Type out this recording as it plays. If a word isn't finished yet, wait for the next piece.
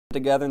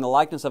together in the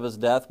likeness of his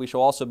death, we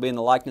shall also be in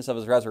the likeness of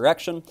his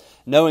resurrection,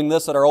 knowing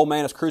this, that our old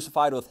man is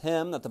crucified with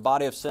him, that the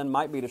body of sin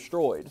might be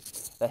destroyed,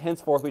 that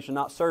henceforth we should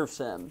not serve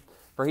sin.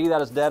 For he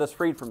that is dead is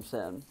freed from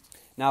sin.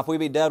 Now if we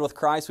be dead with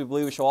Christ, we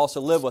believe we shall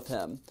also live with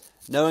him,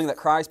 knowing that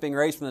Christ, being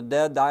raised from the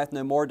dead, dieth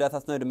no more, death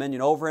hath no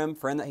dominion over him.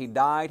 For in that he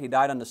died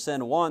unto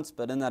sin once,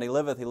 but in that he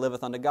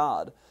liveth unto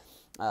God.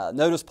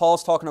 Notice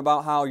Paul's talking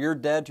about how you're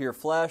dead to your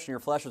flesh, and your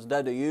flesh is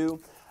dead to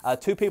you.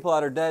 Two people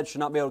that are dead should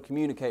not be able to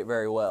communicate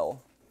very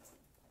well.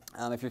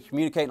 If you're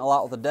communicating a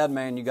lot with a dead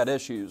man, you got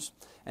issues,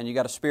 and you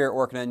got a spirit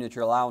working in you that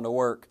you're allowing to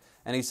work.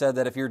 And he said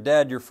that if you're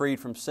dead, you're freed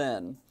from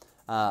sin.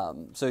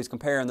 So he's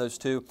comparing those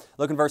two.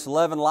 Look in verse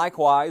 11.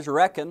 Likewise,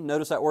 reckon.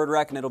 Notice that word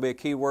reckon. It'll be a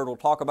key word we'll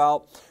talk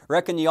about.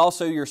 Reckon ye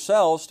also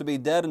yourselves to be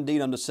dead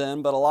indeed unto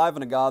sin, but alive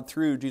unto God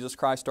through Jesus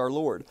Christ our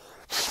Lord.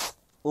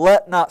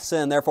 Let not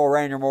sin therefore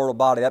reign in your mortal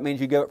body. That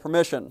means you give it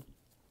permission.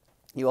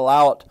 You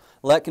allow it.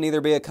 Let can either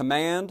be a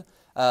command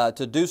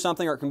to do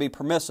something, or it can be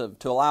permissive,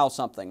 to allow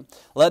something.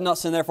 Let not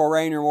sin therefore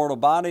reign in your mortal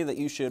body, that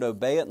you should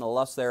obey it in the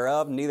lust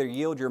thereof. Neither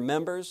yield your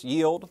members.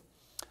 Yield.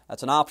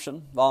 That's an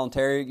option,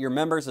 voluntary. Your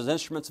members as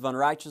instruments of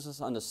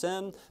unrighteousness unto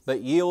sin, but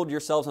yield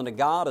yourselves unto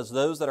God as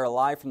those that are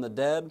alive from the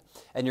dead,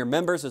 and your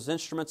members as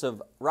instruments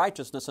of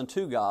righteousness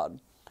unto God.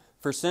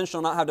 For sin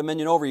shall not have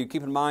dominion over you.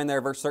 Keep in mind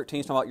there, verse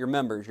 13 is talking about your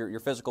members, your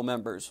physical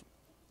members,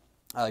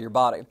 your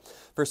body.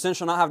 For sin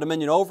shall not have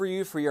dominion over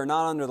you, for you are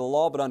not under the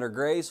law, but under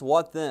grace.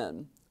 What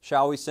then?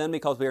 Shall we sin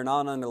because we are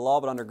not under the law,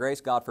 but under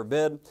grace? God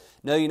forbid.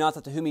 Know ye not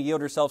that to whom ye yield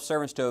yourselves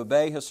servants to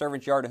obey, his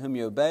servants ye are to whom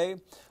ye obey,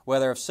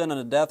 whether of sin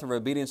unto death or of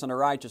obedience unto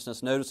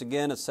righteousness. Notice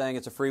again, it's saying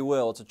it's a free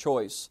will, it's a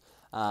choice.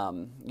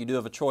 You do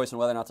have a choice on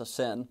whether or not to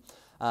sin.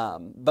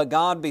 But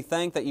God be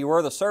thanked that you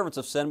were the servants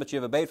of sin, but you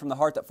have obeyed from the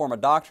heart that form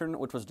of doctrine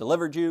which was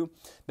delivered you.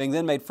 Being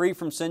then made free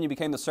from sin, you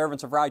became the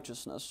servants of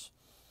righteousness.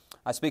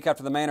 I speak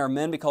after the manner of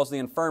men because of the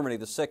infirmity,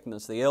 the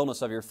sickness, the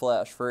illness of your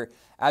flesh. For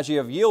as ye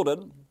have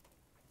yielded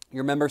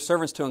your members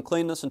servants to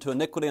uncleanness, and to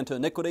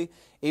iniquity,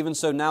 even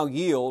so now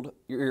yield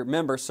your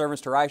members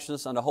servants to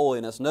righteousness, unto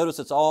holiness. Notice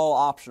it's all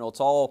optional. It's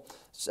all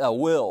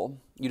will.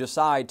 You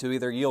decide to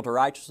either yield to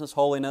righteousness,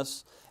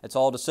 holiness. It's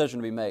all a decision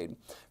to be made.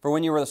 For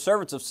when you were the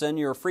servants of sin,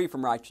 you were free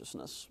from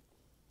righteousness.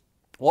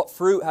 What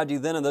fruit had you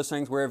then of those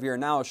things whereof you are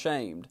now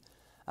ashamed?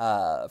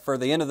 For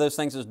the end of those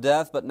things is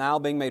death, but now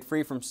being made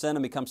free from sin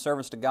and become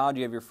servants to God,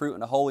 you have your fruit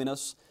unto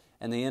holiness,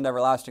 and the end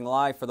everlasting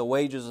life. For the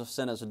wages of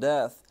sin is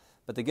death,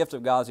 but the gift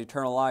of God is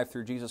eternal life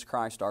through Jesus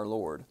Christ our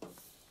Lord.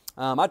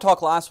 I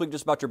talked last week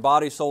just about your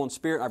body, soul, and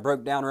spirit. I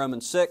broke down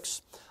Romans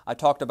 6. I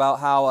talked about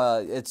how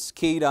it's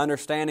key to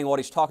understanding what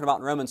he's talking about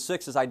in Romans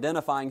 6 is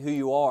identifying who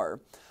you are.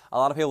 A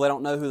lot of people, they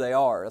don't know who they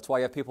are. That's why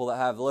you have people that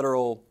have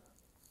literal,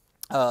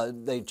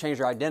 they change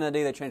their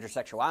identity, they change their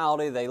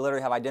sexuality, they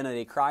literally have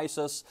identity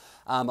crisis.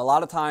 A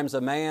lot of times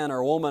a man or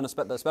a woman,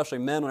 especially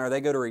men, whenever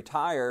they go to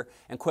retire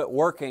and quit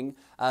working,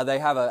 they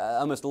have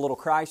almost a little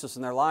crisis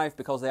in their life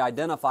because they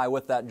identify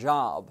with that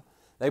job.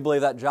 They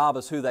believe that job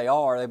is who they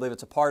are. They believe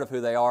it's a part of who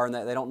they are, and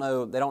they don't know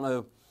what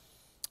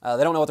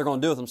they're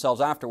going to do with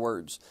themselves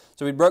afterwards.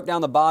 So we broke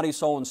down the body,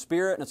 soul, and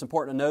spirit, and it's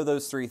important to know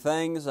those three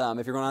things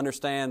if you're going to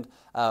understand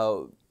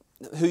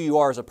who you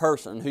are as a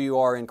person, who you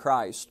are in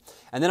Christ.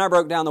 And then I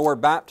broke down the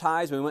word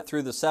baptized. We went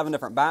through the 7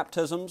 different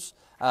baptisms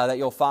that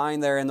you'll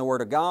find there in the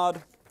Word of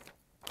God.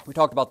 We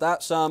talked about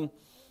that some.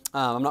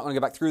 I'm not going to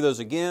go back through those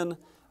again.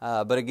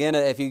 But again,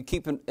 if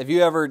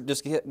you ever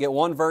just get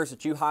one verse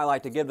that you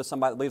highlight to give to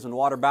somebody that believes in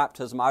water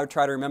baptism, I would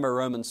try to remember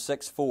Romans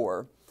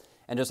 6:4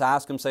 and just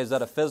ask them, say, is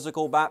that a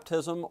physical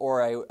baptism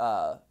or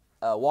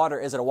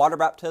is it a water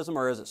baptism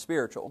or is it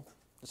spiritual?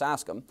 Just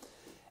ask them.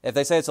 If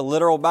they say it's a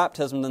literal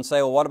baptism, then say,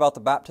 well, what about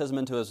the baptism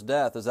into his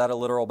death? Is that a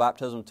literal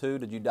baptism too?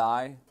 Did you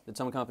die? Did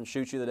someone come up and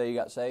shoot you the day you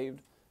got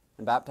saved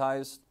and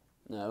baptized?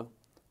 No.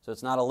 So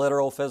it's not a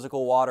literal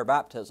physical water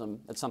baptism.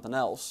 It's something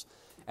else.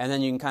 And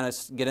then you can kind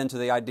of get into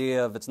the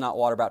idea of it's not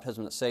water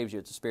baptism that saves you.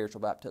 It's a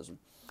spiritual baptism.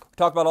 We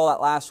talked about all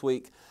that last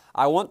week.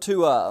 I want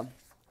to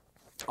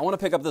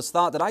pick up this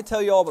thought. Did I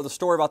tell you all about the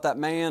story about that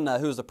man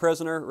who was the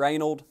prisoner,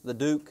 Reynold, the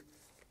Duke,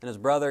 and his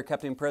brother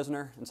kept him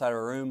prisoner inside of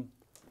a room?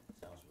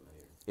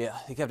 Yeah,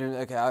 he kept him.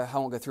 Okay, I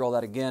won't go through all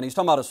that again. He's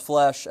talking about his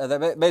flesh.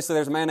 Basically,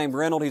 there's a man named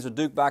Reynold. He's a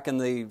duke back in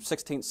the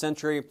 16th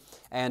century,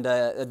 and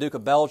a duke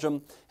of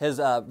Belgium.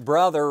 His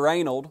brother,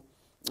 Reynold,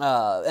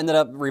 ended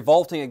up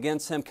revolting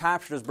against him,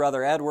 captured his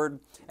brother Edward,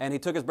 and he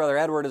took his brother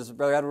Edward. His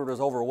brother Edward was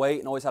overweight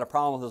and always had a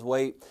problem with his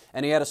weight,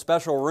 and he had a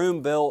special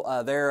room built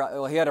there.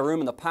 Well, he had a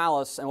room in the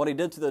palace, and what he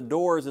did to the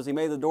doors is he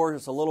made the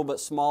doors just a little bit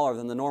smaller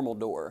than the normal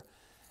door.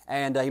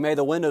 And he made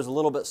the windows a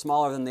little bit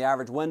smaller than the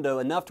average window,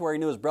 enough to where he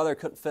knew his brother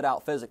couldn't fit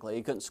out physically.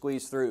 He couldn't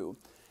squeeze through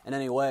in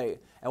any way.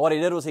 And what he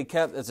did was he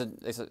kept, it's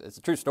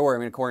a true story, I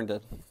mean, according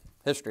to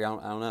history, I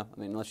don't know. I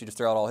mean, unless you just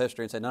throw out all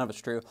history and say none of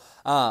it's true.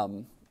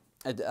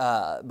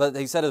 But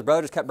he said his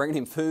brother just kept bringing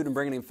him food and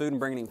bringing him food and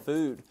bringing him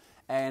food.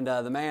 And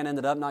the man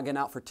ended up not getting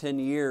out for 10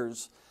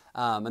 years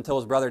until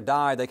his brother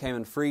died. They came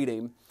and freed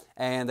him.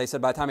 And they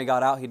said by the time he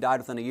got out, he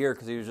died within a year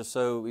because he was just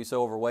so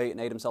overweight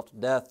and ate himself to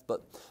death.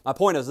 But my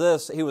point is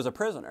this, he was a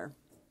prisoner.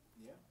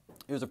 Yeah.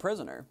 He was a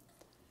prisoner.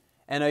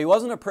 And he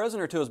wasn't a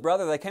prisoner to his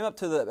brother. They came up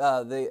to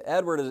the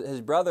Edward,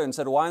 his brother, and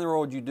said, "Why in the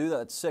world would you do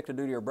that? It's sick to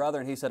do to your brother."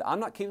 And he said, "I'm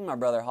not keeping my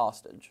brother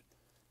hostage."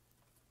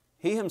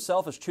 He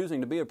himself is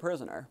choosing to be a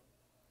prisoner.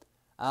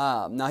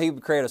 Now, he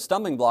would create a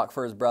stumbling block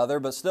for his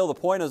brother, but still the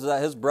point is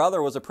that his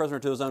brother was a prisoner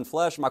to his own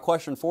flesh. My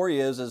question for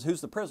you is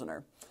who's the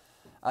prisoner?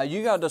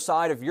 You got to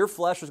decide if your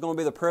flesh is going to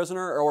be the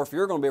prisoner or if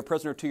you're going to be a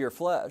prisoner to your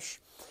flesh.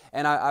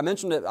 And I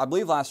mentioned it, I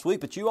believe, last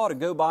week, but you ought to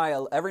go by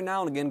every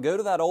now and again, go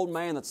to that old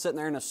man that's sitting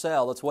there in a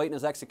cell that's waiting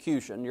his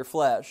execution, your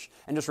flesh,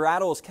 and just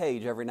rattle his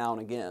cage every now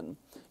and again.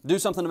 Do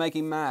something to make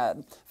him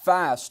mad.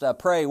 Fast,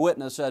 pray,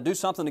 witness, do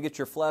something to get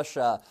your flesh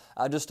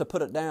just to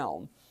put it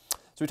down.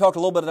 So we talked a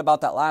little bit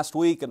about that last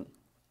week, and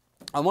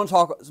I want to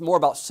talk more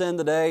about sin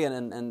today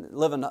and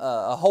living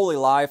a holy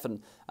life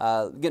and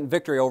getting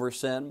victory over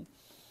sin.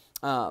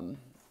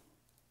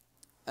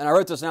 And I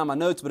wrote this down in my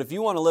notes, but if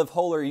you want to live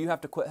holier, you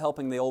have to quit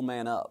helping the old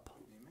man up.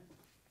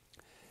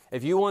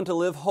 If you want to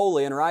live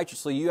holy and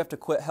righteously, you have to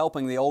quit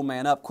helping the old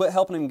man up. Quit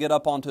helping him get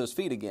up onto his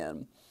feet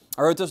again.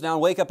 I wrote this down,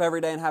 wake up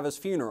every day and have his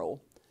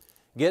funeral.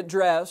 Get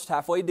dressed,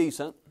 halfway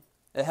decent.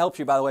 It helps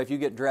you, by the way, if you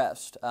get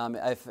dressed.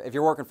 If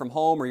you're working from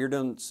home or you're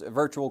doing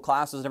virtual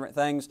classes, different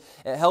things,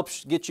 it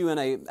helps get you in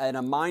a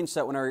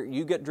mindset whenever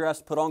you get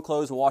dressed, put on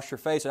clothes, and wash your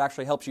face. It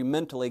actually helps you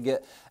mentally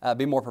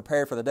be more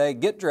prepared for the day.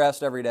 Get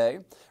dressed every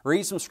day.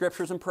 Read some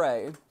scriptures and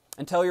pray.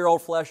 And tell your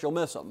old flesh you'll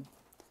miss them.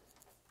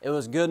 It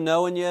was good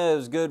knowing you. It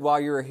was good while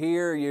you were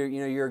here.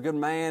 You're a good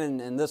man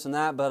and this and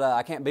that, but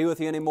I can't be with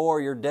you anymore.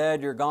 You're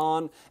dead. You're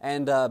gone.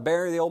 And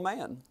bury the old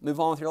man. Move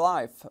on with your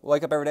life.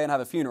 Wake up every day and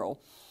have a funeral.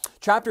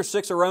 Chapter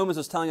 6 of Romans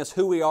is telling us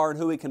who we are and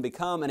who we can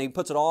become, and he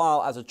puts it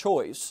all out as a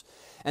choice.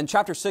 And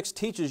chapter 6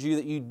 teaches you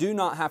that you do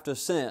not have to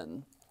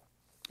sin.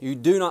 You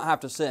do not have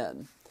to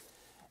sin.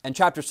 And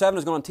chapter 7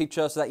 is going to teach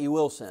us that you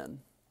will sin.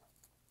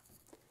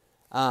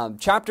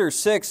 Chapter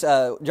 6,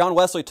 John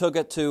Wesley took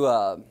it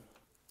to,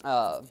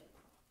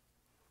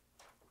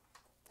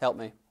 help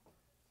me,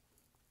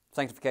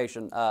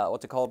 sanctification.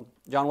 What's it called?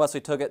 John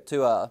Wesley took it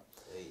to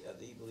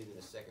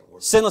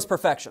sinless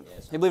perfection.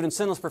 Yes. He believed in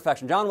sinless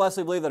perfection. John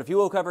Wesley believed that if you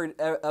woke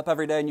up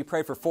every day and you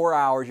prayed for 4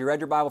 hours, you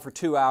read your Bible for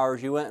 2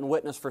 hours, you went and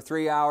witnessed for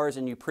 3 hours,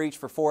 and you preached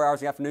for 4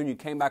 hours in the afternoon, you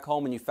came back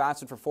home and you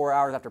fasted for 4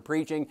 hours after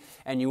preaching,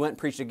 and you went and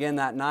preached again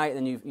that night,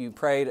 and you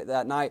prayed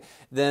that night,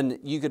 then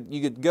you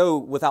could go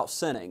without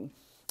sinning.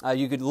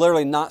 You could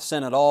literally not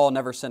sin at all,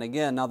 never sin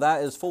again. Now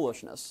that is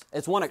foolishness.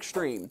 It's one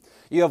extreme.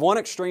 You have one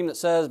extreme that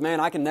says, man,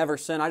 I can never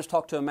sin. I just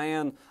talked to a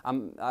man,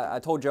 I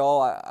told you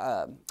all,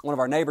 one of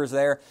our neighbors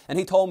there, and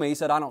he told me, he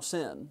said, I don't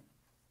sin.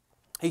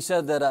 He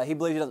said that he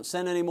believes he doesn't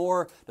sin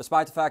anymore,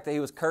 despite the fact that he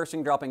was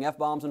cursing, dropping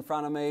F-bombs in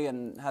front of me,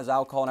 and has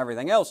alcohol and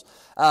everything else.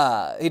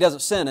 He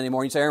doesn't sin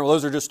anymore. You say, Aaron, well,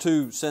 those are just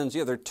two sins.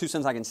 Yeah, they're two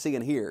sins I can see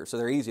and hear, so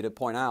they're easy to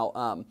point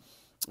out.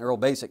 They're real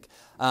basic.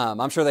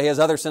 I'm sure that he has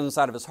other sins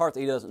inside of his heart that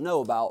he doesn't know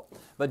about.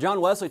 But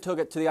John Wesley took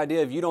it to the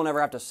idea of you don't ever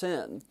have to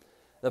sin.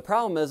 The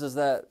problem is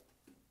that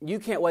you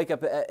can't wake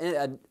up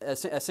a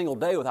single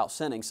day without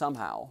sinning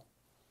somehow.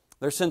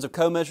 There's sins of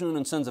commission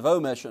and sins of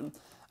omission.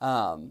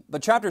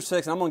 But chapter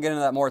 6, and I'm going to get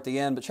into that more at the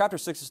end, but chapter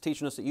 6 is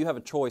teaching us that you have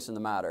a choice in the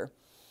matter.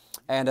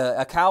 And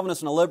a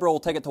Calvinist and a liberal will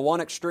take it to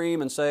one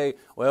extreme and say,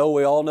 well,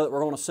 we all know that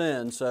we're going to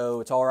sin, so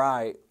it's all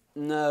right.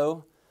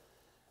 No.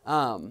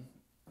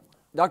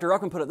 Dr.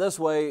 Ruckman put it this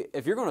way,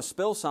 if you're going to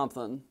spill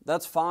something,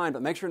 that's fine,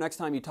 but make sure next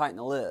time you tighten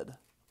the lid.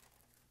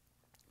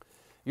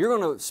 You're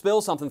going to spill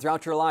something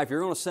throughout your life, you're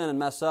going to sin and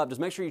mess up, just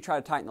make sure you try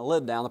to tighten the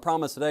lid down. The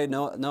problem is today,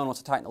 no one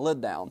wants to tighten the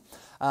lid down.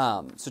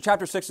 So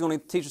chapter 6 is going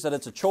to teach us that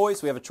it's a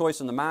choice. We have a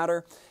choice in the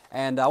matter.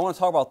 And I want to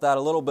talk about that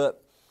a little bit.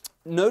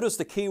 Notice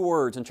the key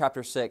words in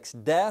chapter 6.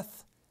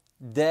 Death,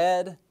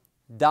 dead,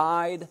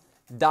 died,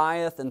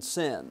 dieth, and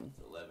sin.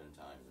 11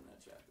 times in that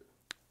chapter.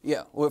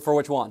 Yeah, for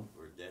which one?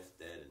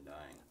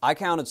 I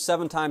counted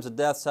 7 times of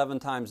death, 7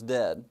 times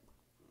dead.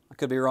 I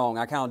could be wrong.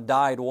 I counted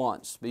died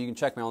once, but you can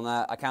check me on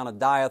that. I counted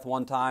dieth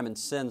 1 time and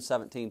sin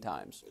 17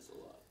 times. It's a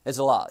lot. It's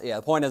a lot. Yeah,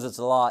 the point is it's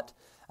a lot.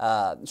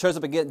 It shows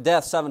up again,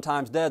 death 7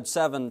 times, dead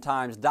 7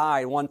 times,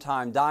 died 1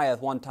 time,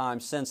 dieth 1 time,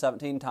 sin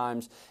 17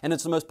 times. And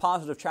it's the most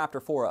positive chapter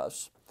for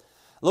us.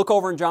 Look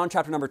over in John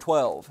chapter number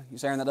 12. You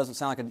say, Aaron, that doesn't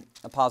sound like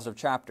a positive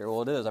chapter.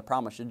 Well, it is, I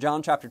promise you.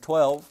 John chapter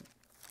 12.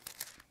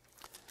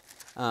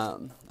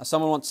 As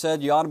someone once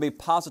said, you ought to be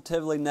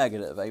positively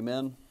negative.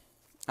 Amen.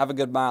 Have a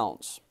good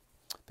balance.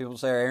 People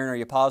say, Aaron, are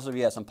you positive?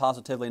 Yes, I'm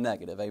positively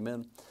negative.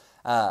 Amen.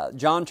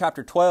 John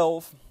chapter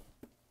 12.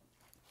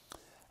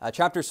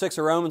 Chapter 6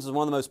 of Romans is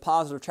one of the most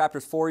positive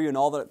chapters for you, and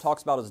all that it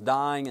talks about is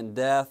dying and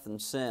death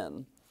and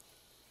sin.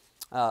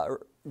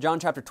 John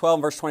chapter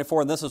 12, verse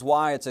 24, and this is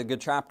why it's a good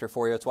chapter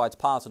for you. It's why it's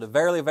positive.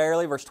 Verily,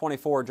 verily, verse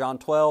 24, John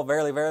 12,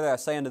 verily, verily, I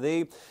say unto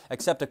thee,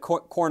 except a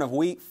corn of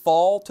wheat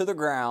fall to the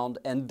ground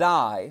and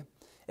die,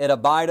 it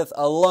abideth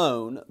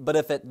alone, but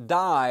if it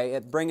die,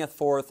 it bringeth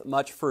forth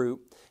much fruit.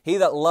 He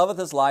that loveth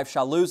his life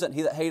shall lose it, and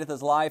he that hateth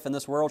his life in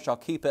this world shall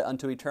keep it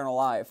unto eternal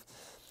life.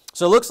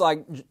 So it looks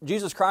like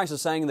Jesus Christ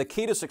is saying the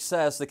key to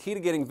success, the key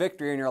to getting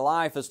victory in your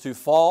life is to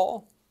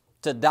fall,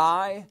 to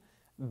die,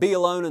 be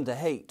alone, and to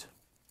hate.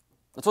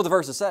 That's what the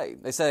verses say.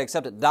 They say,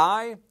 except it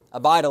die,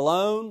 abide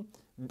alone,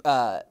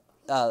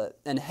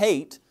 and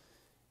hate.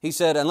 He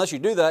said, unless you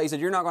do that, he said,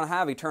 you're not going to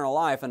have eternal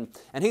life. And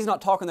he's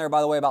not talking there,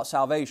 by the way, about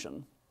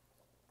salvation.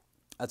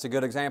 That's a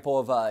good example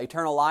of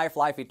eternal life,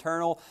 life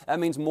eternal. That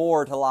means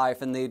more to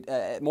life, and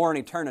more in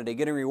eternity,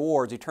 getting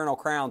rewards, eternal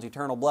crowns,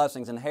 eternal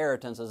blessings,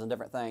 inheritances, and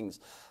different things.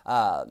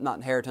 Not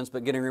inheritance,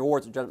 but getting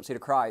rewards at the judgment seat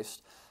of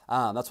Christ.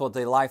 That's what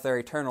the life there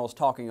eternal is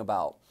talking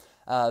about.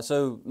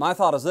 So my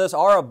thought is this: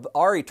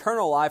 our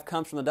eternal life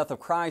comes from the death of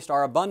Christ.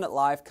 Our abundant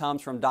life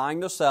comes from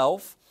dying to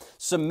self,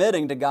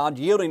 submitting to God,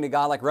 yielding to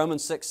God, like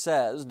Romans 6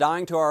 says,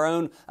 dying to our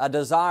own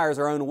desires,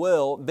 our own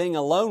will, being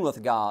alone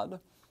with God.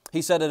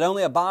 He said it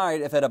only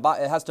abide if it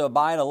has to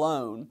abide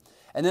alone.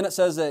 And then it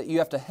says that you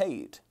have to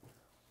hate.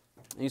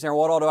 And you say, well,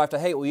 what all do I have to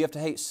hate? Well, you have to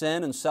hate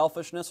sin and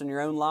selfishness in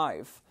your own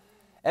life.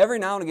 Every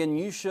now and again,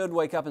 you should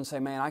wake up and say,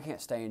 man, I can't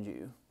stand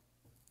you.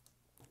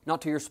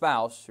 Not to your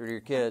spouse or to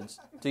your kids,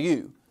 to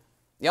you.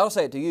 You ought to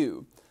say it to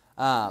you.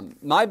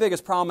 My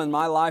biggest problem in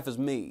my life is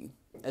me.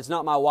 It's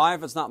not my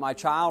wife, it's not my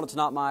child, it's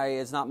not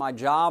my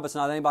job, it's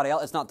not anybody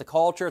else, it's not the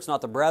culture, it's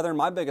not the brethren.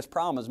 My biggest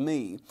problem is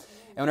me.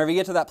 And whenever you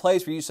get to that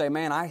place where you say,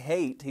 man, I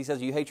hate, he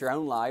says you hate your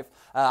own life,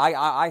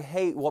 I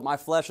hate what my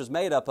flesh is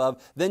made up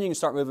of, then you can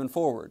start moving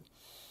forward.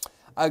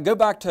 Go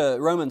back to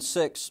Romans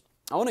 6.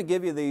 I want to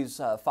give you these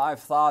 5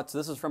 thoughts.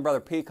 This is from Brother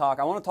Peacock.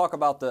 I want to talk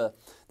about the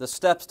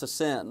steps to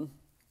sin.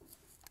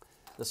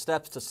 The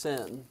steps to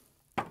sin.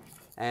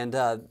 And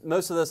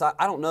most of this, I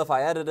don't know if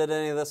I edited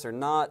any of this or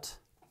not,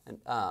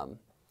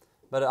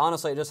 but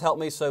honestly, it just helped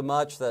me so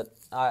much that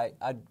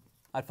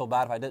I'd feel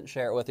bad if I didn't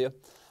share it with you.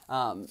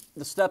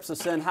 The steps of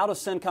sin. How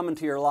does sin come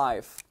into your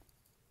life?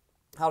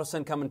 How does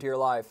sin come into your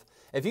life?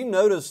 If you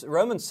notice,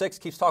 Romans 6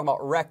 keeps talking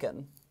about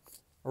reckon.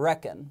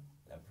 Reckon.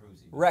 That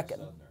proves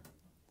reckon.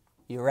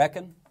 You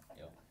reckon?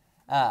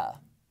 Yep.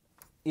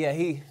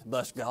 Yeah,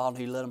 bless God,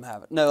 he let him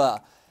have it. No,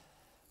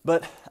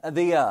 but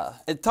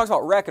it talks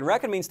about reckon.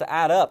 Reckon means to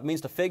add up. It means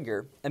to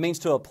figure. It means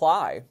to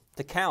apply,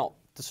 to count,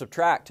 to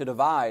subtract, to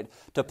divide,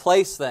 to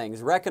place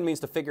things. Reckon means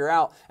to figure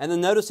out. And then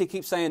notice he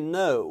keeps saying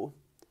no.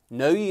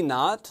 Know ye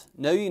not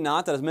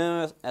that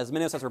as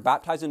many of us were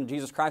baptized into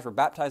Jesus Christ were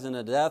baptized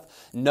into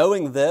death,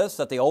 knowing this,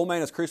 that the old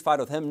man is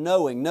crucified with him,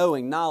 knowing,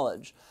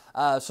 knowledge.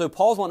 So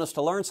Paul's wanting us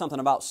to learn something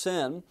about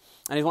sin,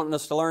 and he's wanting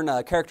us to learn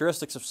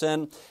characteristics of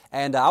sin.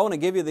 And I want to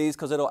give you these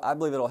because I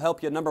believe it'll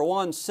help you. Number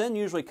one, sin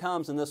usually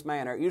comes in this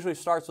manner. It usually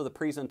starts with a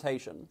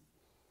presentation.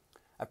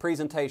 A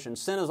presentation.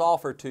 Sin is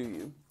offered to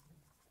you.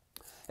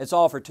 It's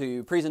offered to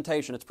you.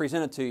 Presentation. It's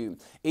presented to you.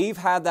 Eve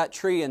had that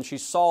tree, and she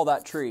saw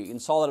that tree and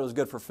saw that it was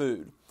good for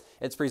food.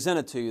 It's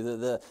presented to you.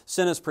 The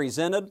sin is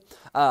presented,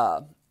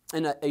 and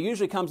it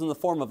usually comes in the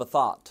form of a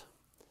thought.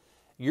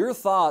 Your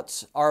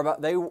thoughts are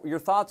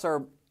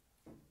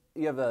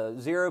you have a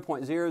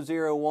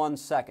 0.001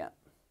 second.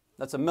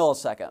 That's a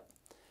millisecond.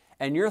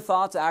 And your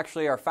thoughts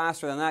actually are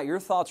faster than that. Your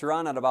thoughts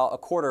run at about a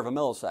quarter of a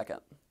millisecond.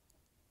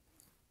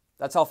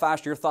 That's how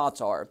fast your thoughts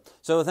are.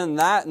 So within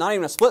that, not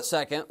even a split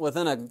second,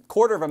 within a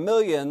quarter of a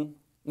million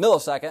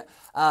millisecond,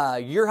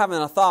 you're having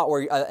a thought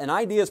where an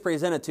idea is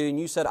presented to you and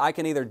you said, I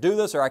can either do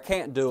this or I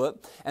can't do it.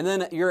 And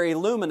then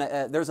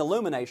there's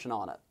illumination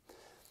on it.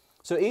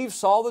 So Eve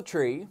saw the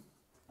tree,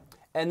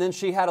 and then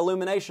she had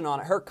illumination on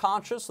it. Her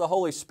conscience, the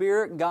Holy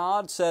Spirit,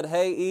 God said,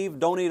 hey, Eve,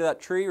 don't eat of that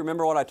tree.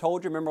 Remember what I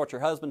told you. Remember what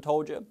your husband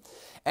told you.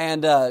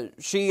 And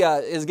she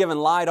is given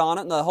light on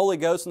it, and the Holy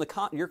Ghost and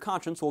your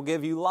conscience will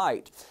give you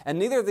light. And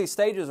neither of these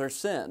stages are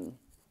sin.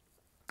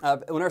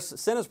 Whenever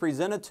sin is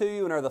presented to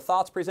you, whenever the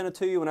thoughts presented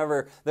to you,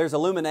 whenever there's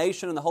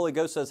illumination and the Holy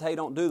Ghost says, hey,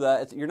 don't do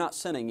that, you're not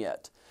sinning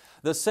yet.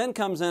 The sin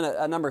comes in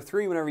at number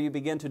 3 whenever you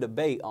begin to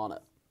debate on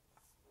it.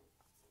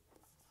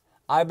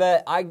 I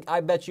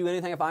bet you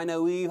anything. If I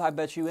know Eve, I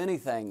bet you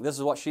anything. This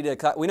is what she did.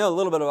 We know a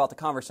little bit about the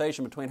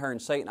conversation between her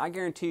and Satan. I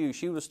guarantee you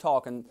she was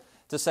talking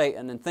to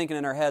Satan and thinking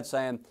in her head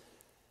saying,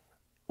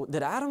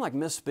 did Adam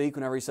misspeak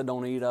whenever he said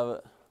don't eat of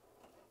it?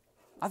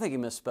 I think he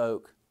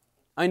misspoke.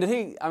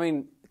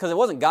 Because it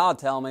wasn't God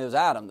telling me, it was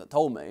Adam that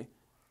told me.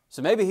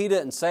 So maybe he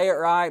didn't say it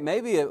right.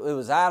 Maybe it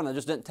was Adam that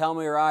just didn't tell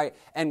me right.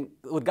 And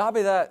would God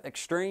be that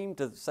extreme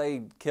to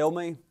say, kill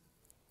me?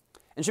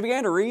 And she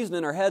began to reason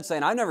in her head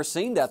saying, I've never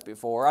seen death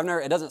before.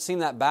 It doesn't seem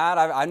that bad.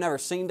 I've never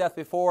seen death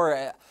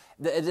before.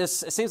 It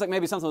seems like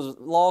maybe something was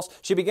lost.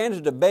 She began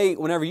to debate.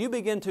 Whenever you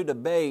begin to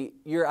debate,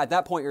 at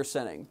that point you're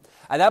sinning.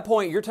 At that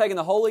point you're taking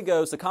the Holy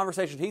Ghost, the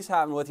conversation He's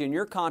having with you in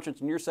your conscience,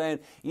 and you're saying,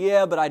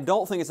 yeah, but I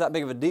don't think it's that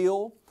big of a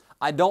deal.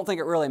 I don't think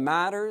it really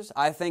matters.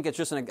 I think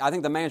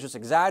the man's just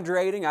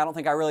exaggerating. I don't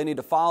think I really need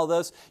to follow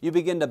this. You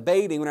begin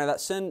debating whenever that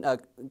sin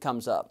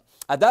comes up.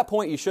 At that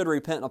point, you should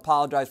repent and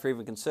apologize for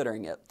even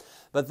considering it.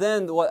 But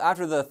then,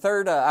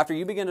 after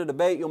you begin to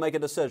debate, you'll make a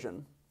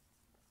decision.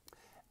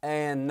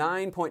 And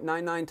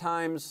 9.99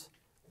 times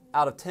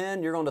out of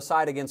 10, you're going to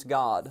decide against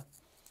God.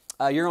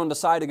 You're going to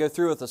decide to go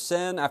through with the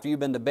sin after you've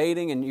been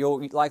debating, and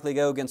you'll likely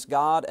go against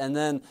God. And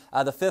then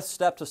the 5th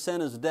step to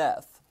sin is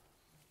death.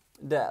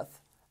 Death.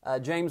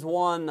 James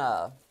 1,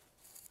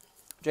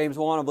 James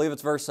 1, I believe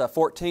it's verse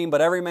 14, but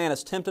every man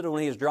is tempted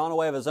when he is drawn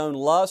away of his own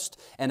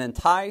lust and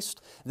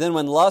enticed. Then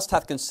when lust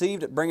hath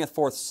conceived, it bringeth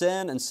forth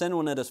sin, and sin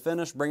when it is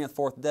finished bringeth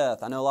forth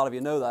death. I know a lot of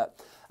you know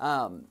that.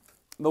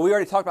 But we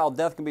already talked about how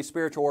death can be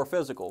spiritual or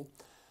physical.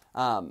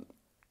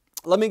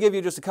 Let me give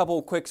you just a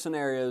couple quick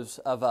scenarios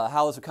of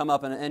how this will come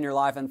up in your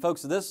life. And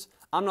folks,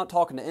 I'm not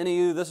talking to any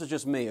of you. This is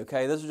just me,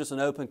 okay? This is just an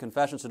open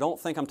confession, so don't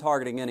think I'm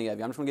targeting any of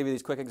you. I'm just going to give you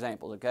these quick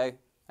examples, okay?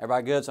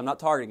 Everybody good? So I'm not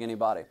targeting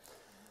anybody.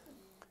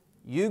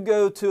 You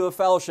go to a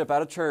fellowship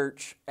at a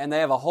church, and they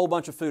have a whole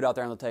bunch of food out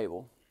there on the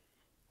table.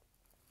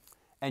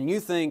 And you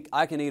think,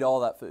 I can eat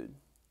all that food.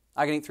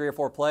 I can eat 3 or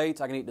 4 plates.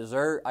 I can eat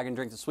dessert. I can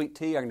drink the sweet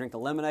tea. I can drink the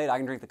lemonade. I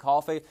can drink the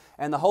coffee.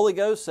 And the Holy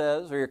Ghost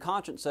says, or your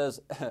conscience says,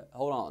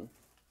 hold on,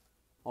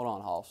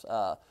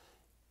 Hoss.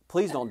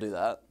 Please don't do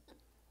that.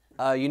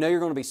 You know you're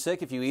going to be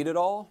sick if you eat it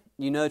all.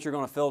 You know that you're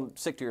going to feel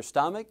sick to your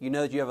stomach. You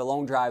know that you have a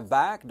long drive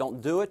back.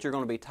 Don't do it. You're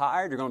going to be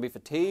tired. You're going to be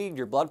fatigued.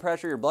 Your blood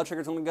pressure, your blood sugar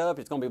is going to go up.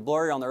 It's going to be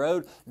blurry on the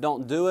road.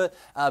 Don't do it.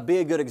 Be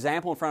a good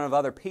example in front of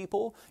other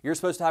people. You're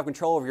supposed to have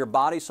control over your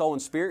body, soul,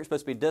 and spirit. You're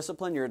supposed to be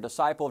disciplined. You're a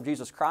disciple of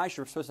Jesus Christ.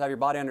 You're supposed to have your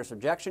body under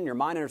subjection, your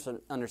mind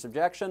under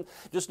subjection.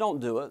 Just don't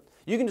do it.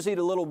 You can just eat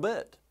a little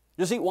bit.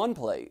 Just eat 1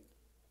 plate.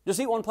 Just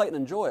eat 1 plate and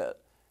enjoy it.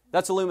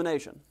 That's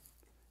illumination.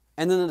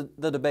 And then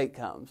the debate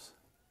comes.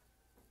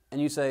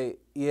 And you say,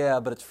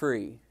 yeah, but it's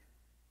free.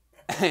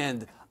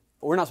 And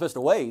we're not supposed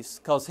to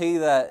waste, because he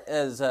that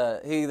is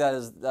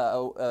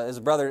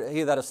brother,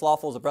 he that is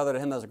slothful is a brother to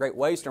him that is a great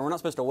waster. And we're not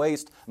supposed to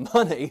waste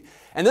money.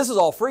 And this is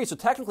all free. So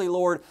technically,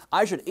 Lord,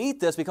 I should eat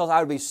this because I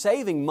would be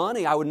saving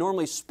money I would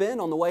normally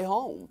spend on the way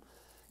home.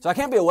 So I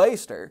can't be a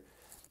waster.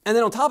 And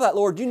then on top of that,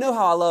 Lord, you know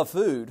how I love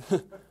food.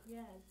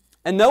 Yes.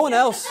 And no one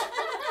else...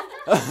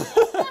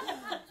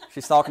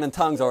 She's talking in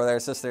tongues over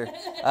there, sister.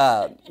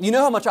 You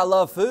know how much I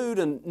love food,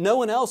 and no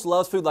one else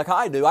loves food like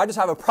I do. I just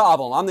have a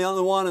problem. I'm the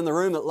only one in the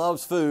room that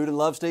loves food and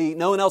loves to eat.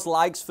 No one else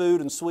likes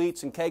food and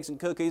sweets and cakes and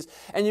cookies.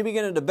 And you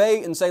begin to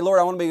debate and say, Lord,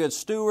 I want to be a good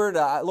steward.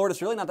 Lord,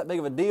 it's really not that big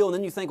of a deal. And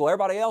then you think, well,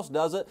 everybody else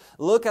does it.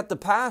 Look at the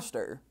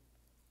pastor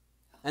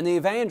and the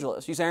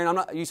evangelist. You say,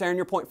 Aaron,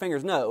 you're pointing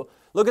fingers. No.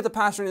 Look at the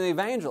pastor and the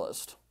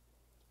evangelist.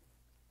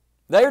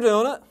 They're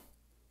doing it.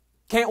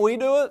 Can't we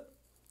do it?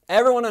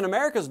 Everyone in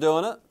America's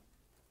doing it.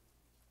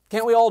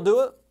 Can't we all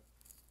do it?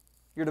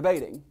 You're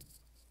debating.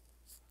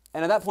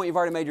 And at that point, you've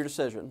already made your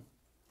decision.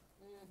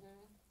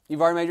 You've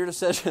already made your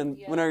decision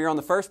whenever you're on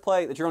the first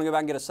plate that you're going to go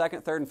back and get a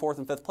second, third, and fourth,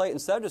 and fifth plate.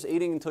 Instead of just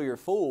eating until you're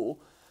full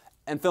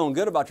and feeling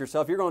good about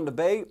yourself, you're going to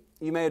debate.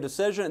 You made a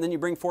decision, and then you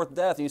bring forth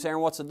death. And you say,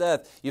 Aaron, what's the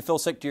death? You feel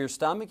sick to your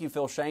stomach. You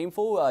feel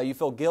shameful. You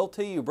feel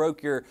guilty. You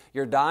broke your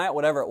diet,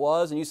 whatever it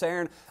was. And you say,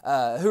 Aaron,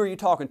 who are you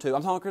talking to?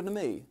 I'm talking to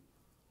me.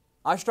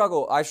 I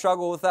struggle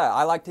with that.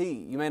 I like to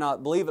eat. You may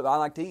not believe it, but I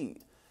like to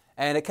eat.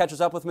 And it catches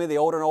up with me the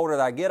older and older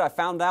that I get. I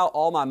found out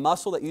all my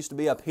muscle that used to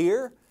be up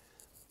here,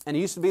 and it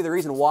used to be the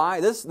reason why.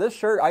 This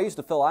shirt I used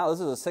to fill out,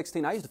 this is a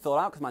 16, I used to fill it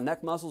out because my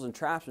neck muscles and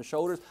traps and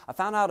shoulders, I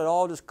found out it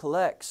all just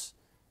collects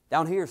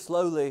down here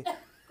slowly.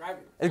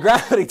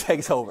 Gravity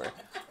takes over.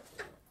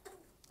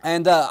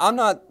 And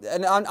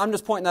I'm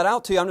just pointing that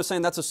out to you. I'm just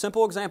saying that's a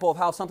simple example of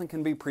how something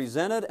can be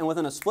presented, and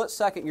within a split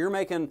second you're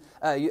making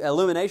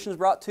illuminations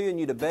brought to you, and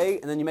you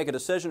debate, and then you make a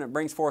decision. It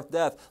brings forth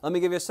death. Let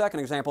me give you a second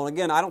example. And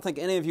again, I don't think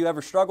any of you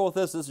ever struggle with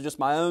this. This is just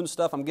my own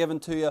stuff I'm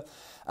giving to you.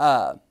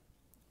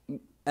 And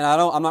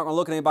I'm not going to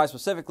look at anybody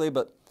specifically,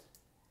 but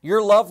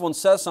your loved one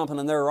says something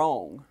and they're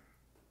wrong,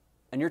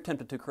 and you're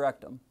tempted to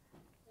correct them.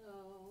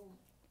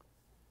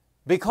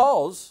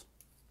 Because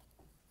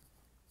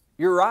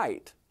you're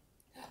right.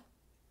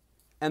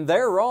 And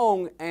they're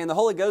wrong, and the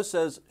Holy Ghost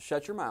says,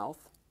 shut your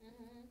mouth.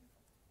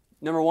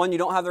 Number one, you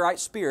don't have the right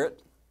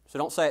spirit, so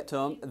don't say it to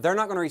them. They're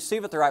not going to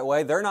receive it the right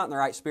way. They're not in the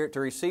right spirit to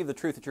receive the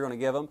truth that you're going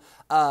to give them.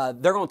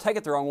 They're going to take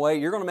it the wrong way.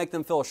 You're going to make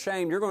them feel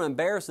ashamed. You're going to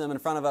embarrass them in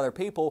front of other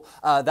people.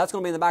 That's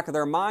going to be in the back of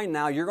their mind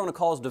now. You're going to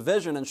cause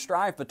division and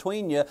strife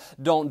between you.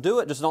 Don't do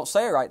it. Just don't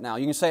say it right now.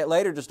 You can say it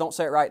later. Just don't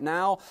say it right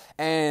now.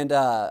 And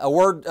a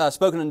word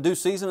spoken in due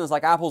season is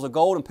like apples of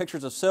gold and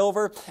pictures of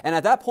silver. And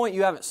at that point,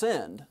 you haven't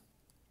sinned.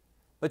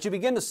 But you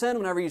begin to sin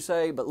whenever you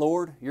say, but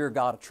Lord, you're a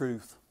God of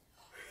truth.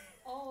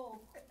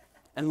 Oh.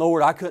 And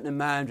Lord, I couldn't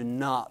imagine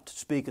not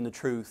speaking the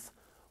truth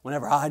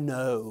whenever I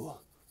know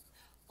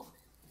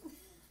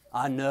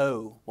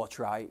what's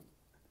right.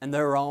 And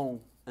they're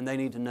wrong, and they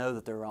need to know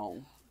that they're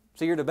wrong.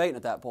 So you're debating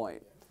at that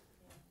point.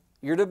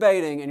 You're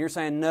debating, and you're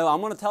saying, no, I'm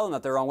going to tell them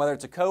that they're wrong. Whether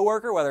it's a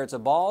coworker, whether it's a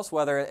boss,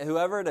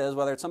 whoever it is,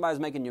 whether it's somebody's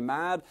making you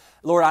mad,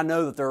 Lord, I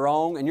know that they're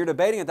wrong. And you're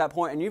debating at that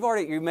point, and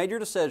you've made your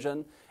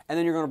decision. And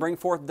then you're going to bring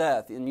forth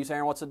death. And you say,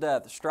 Aaron, what's a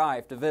death?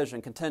 Strife,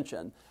 division,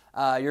 contention.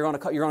 You're going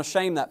to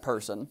shame that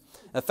person.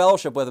 The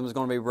fellowship with them is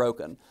going to be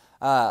broken.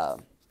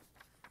 And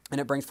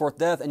it brings forth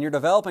death. And you're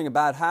developing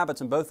bad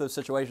habits in both those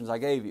situations I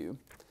gave you.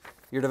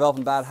 You're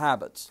developing bad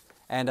habits.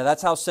 And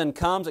that's how sin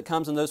comes. It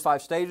comes in those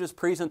 5 stages.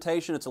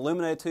 Presentation, it's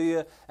illuminated to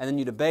you. And then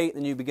you debate,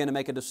 and you begin to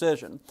make a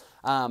decision.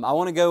 I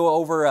want to go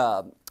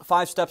over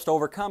 5 steps to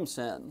overcome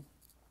sin.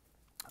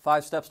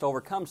 5 steps to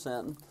overcome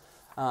sin.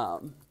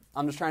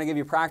 I'm just trying to give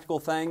you practical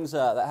things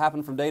that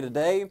happen from day to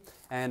day,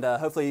 and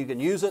hopefully you can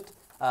use it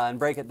and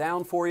break it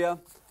down for you.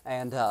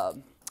 And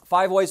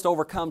 5 ways to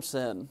overcome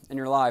sin in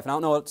your life. And I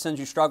don't know what sins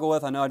you struggle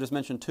with. I know I just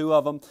mentioned 2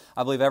 of them.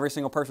 I believe every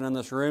single person in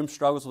this room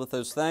struggles with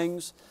those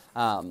things.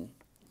 5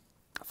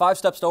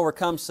 steps to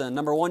overcome sin.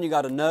 Number 1, you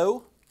got to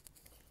know.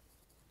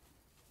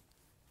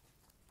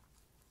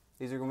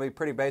 These are going to be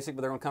pretty basic,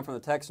 but they're going to come from the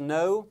text.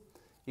 Know.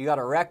 You got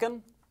to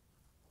reckon.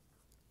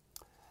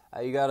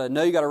 You got to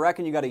know, you got to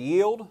reckon, you got to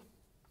yield.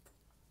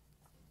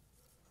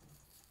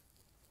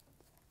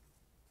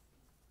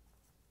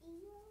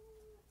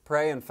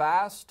 Pray and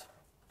fast.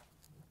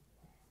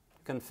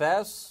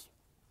 Confess.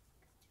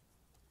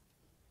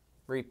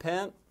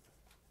 Repent.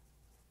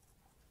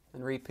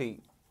 And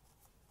repeat.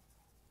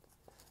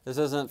 This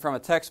isn't from a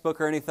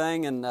textbook or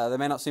anything, and they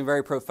may not seem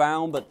very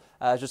profound, but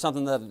it's just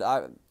something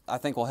that I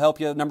think will help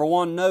you. Number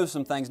 1, know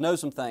some things. Know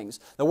some things.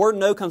 The word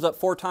know comes up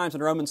 4 times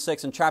in Romans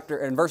 6 in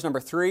verse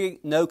number 3.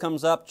 Know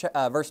comes up.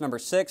 Verse number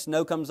 6.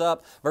 Know comes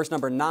up. Verse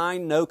number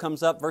 9. Know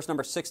comes up. Verse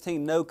number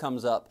 16. Know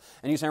comes up.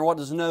 And you're saying, what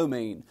does know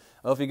mean?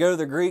 Well, if you go to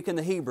the Greek and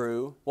the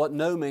Hebrew, what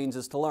know means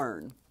is to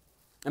learn.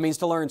 It means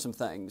to learn some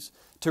things,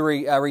 to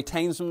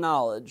retain some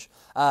knowledge.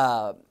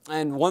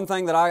 And one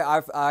thing that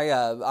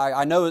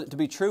I know to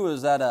be true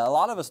is that a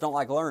lot of us don't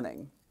like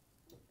learning.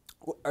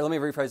 Or let me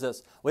rephrase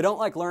this. We don't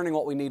like learning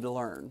what we need to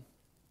learn.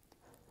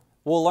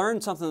 We'll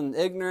learn something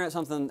ignorant,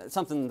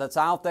 something that's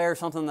out there,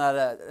 something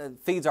that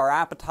feeds our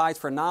appetites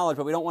for knowledge,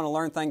 but we don't want to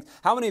learn things.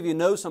 How many of you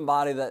know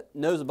somebody that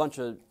knows a bunch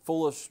of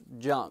foolish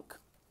junk?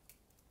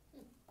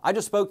 I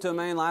just spoke to a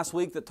man last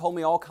week that told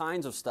me all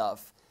kinds of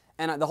stuff.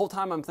 And the whole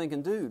time I'm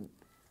thinking, dude,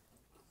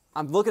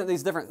 I'm looking at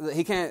these different,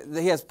 he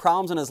has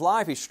problems in his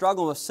life, he's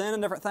struggling with sin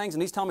and different things,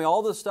 and he's telling me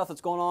all this stuff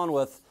that's going on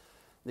with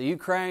the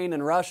Ukraine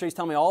and Russia. He's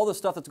telling me all this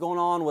stuff that's going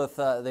on with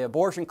the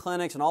abortion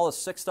clinics and all this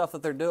sick stuff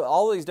that they're doing,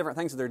 all these different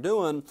things that they're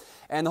doing,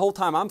 and the whole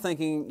time I'm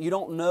thinking, you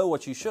don't know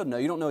what you should know,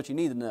 you don't know what you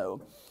need to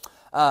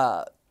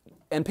know.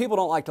 And people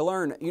don't like to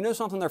learn. You know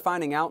something they're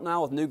finding out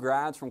now with new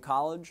grads from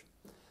college?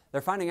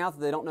 They're finding out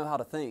that they don't know how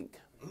to think.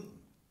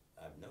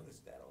 I've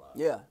noticed that a lot.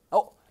 Yeah.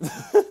 Oh.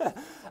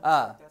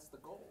 That's the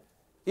goal.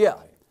 Yeah.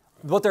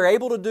 What they're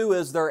able to do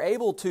is they're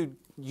able to,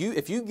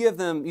 if you give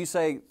them, you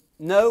say,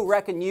 know,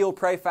 reckon, yield,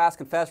 pray, fast,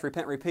 confess,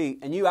 repent, repeat,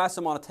 and you ask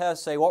them on a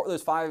test, say, what were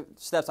those 5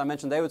 steps I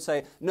mentioned? They would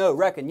say, know,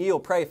 reckon,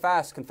 yield, pray,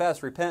 fast,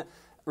 confess, repent,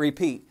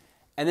 repeat.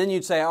 And then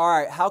you'd say, all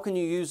right, how can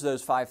you use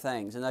those 5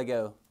 things? And they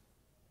go,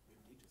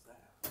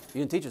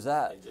 you didn't teach us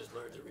that. They just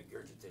learn to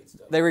regurgitate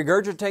stuff. They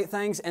regurgitate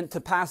things and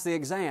to pass the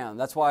exam.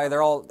 That's why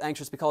they're all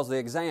anxious because of the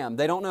exam.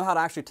 They don't know how to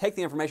actually take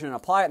the information and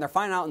apply it, and they're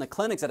finding out in the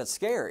clinics that it's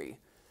scary.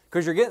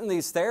 Because you're getting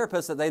these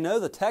therapists that they know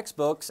the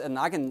textbooks, and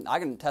I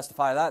can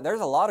testify to that. There's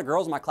a lot of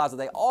girls in my class that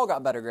they all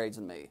got better grades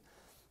than me.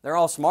 They're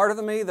all smarter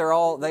than me. They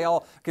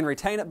all can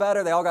retain it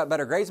better. They all got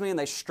better grades than me, and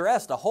they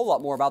stressed a whole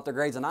lot more about their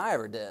grades than I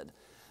ever did.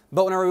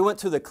 But whenever we went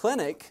to the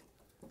clinic,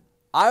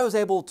 I was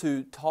able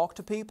to talk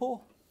to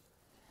people.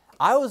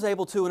 I was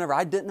able to, whenever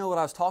I didn't know what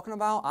I was talking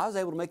about, I was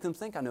able to make them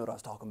think I knew what I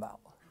was talking about.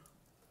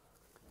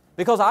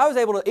 Because I was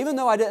able to, even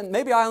though I didn't,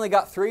 maybe I only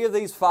got 3 of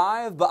these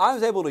 5, but I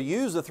was able to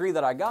use the 3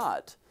 that I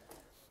got.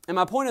 And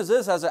my point is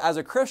this, as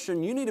a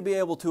Christian, you need to be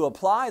able to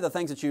apply the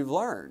things that you've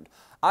learned.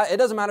 It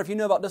doesn't matter if you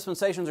know about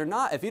dispensations or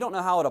not. If you don't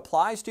know how it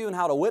applies to you and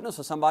how to witness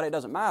to somebody, it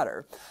doesn't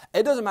matter.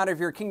 It doesn't matter if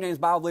you're a King James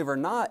Bible believer or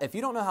not. If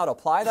you don't know how to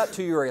apply that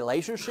to your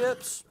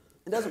relationships,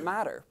 it doesn't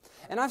matter.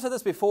 And I've said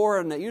this before,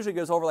 and it usually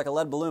goes over like a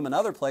lead balloon in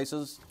other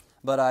places,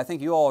 but I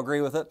think you all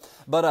agree with it.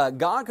 But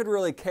God could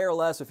really care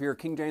less if you're a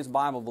King James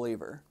Bible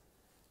believer.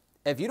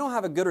 If you don't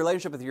have a good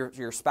relationship with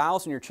your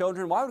spouse and your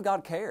children, why would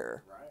God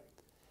care? Right.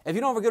 If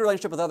you don't have a good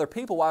relationship with other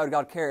people, why would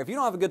God care? If you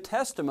don't have a good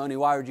testimony,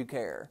 why would you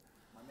care?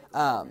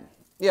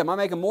 Yeah, might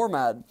make them more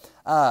mad.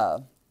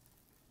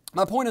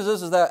 My point is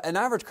this, is that an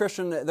average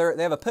Christian,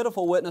 they have a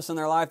pitiful witness in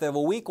their life. They have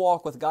a weak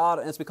walk with God,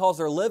 and it's because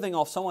they're living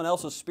off someone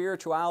else's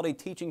spirituality,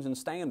 teachings, and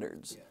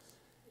standards. Yes.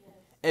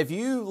 If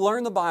you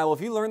learn the Bible,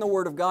 if you learn the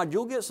Word of God,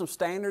 you'll get some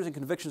standards and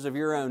convictions of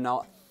your own.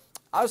 Now,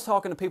 I was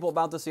talking to people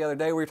about this the other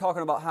day. We were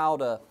talking about how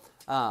to...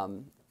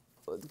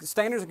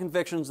 standards and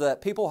convictions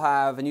that people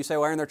have, and you say,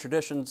 well, they're in their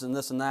traditions and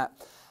this and that.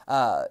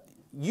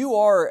 You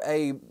are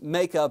a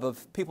makeup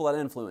of people that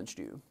influenced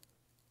you.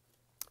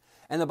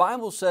 And the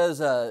Bible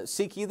says,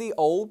 seek ye the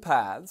old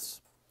paths.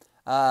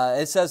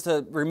 It says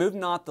to remove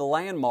not the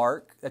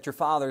landmark that your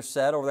fathers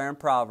set over there in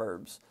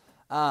Proverbs.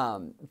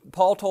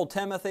 Paul told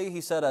Timothy,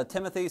 he said,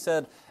 Timothy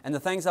said, and the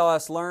things thou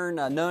hast learned,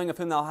 knowing of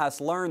whom thou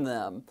hast learned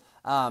them.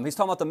 He's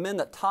talking about the men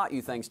that taught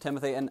you things,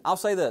 Timothy. And I'll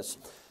say this.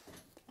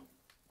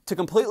 To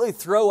completely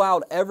throw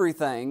out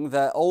everything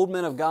that old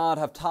men of God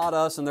have taught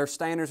us and their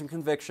standards and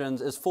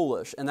convictions is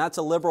foolish, and that's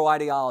a liberal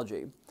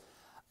ideology.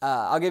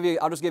 I'll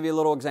just give you a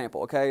little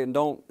example, okay? And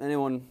don't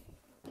anyone,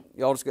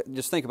 y'all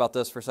just think about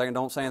this for a second.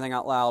 Don't say anything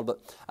out loud.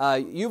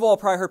 But you've all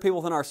probably heard people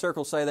within our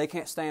circle say they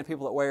can't stand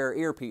people that wear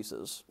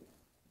earpieces.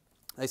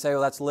 They say,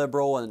 well, that's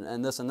liberal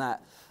and this and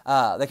that.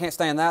 They can't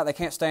stand that. They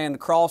can't stand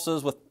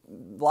crosses with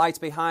lights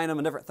behind them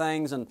and different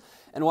things and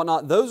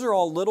whatnot. Those are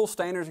all little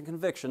standards and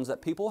convictions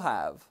that people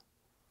have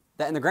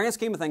that in the grand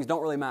scheme of things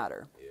don't really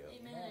matter.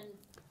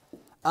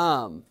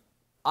 Amen.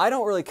 I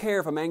don't really care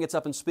if a man gets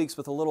up and speaks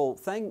with a little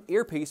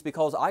earpiece,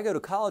 because I go to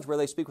college where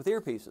they speak with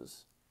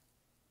earpieces.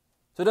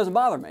 So it doesn't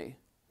bother me.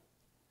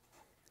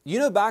 You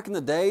know, back in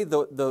the day,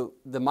 the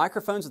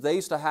microphones that they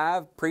used to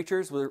have,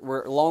 preachers,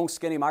 were long,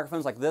 skinny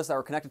microphones like this that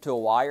were connected to a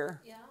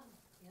wire. Yeah.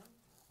 Yeah.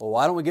 Well,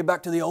 why don't we get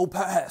back to the old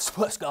past?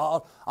 Bless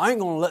God. I ain't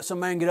going to let some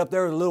man get up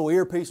there with a little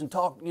earpiece and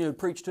talk,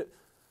 preach to...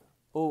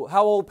 Well,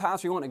 how old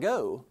past do you want to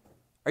go?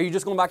 Are you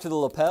just going back to the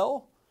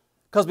lapel?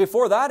 Because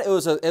before that, it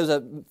was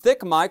a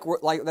thick mic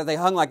like that they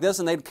hung like this,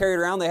 and they'd carry it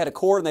around. They had a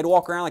cord, and they'd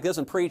walk around like this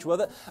and preach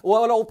with it.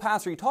 Well, what old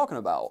pastor are you talking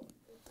about?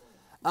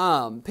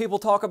 People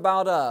talk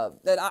about,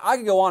 I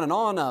could go on and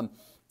on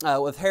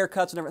with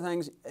haircuts and different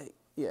things.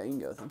 Yeah, you can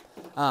go with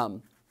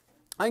them.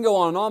 I can go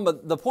on and on,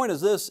 but the point is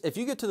this. If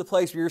you get to the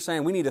place where you're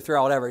saying we need to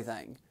throw out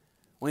everything,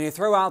 we need to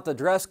throw out the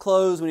dress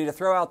clothes, we need to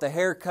throw out the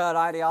haircut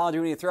ideology,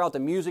 we need to throw out the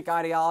music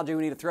ideology,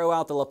 we need to throw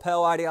out the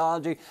lapel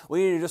ideology,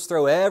 we need to just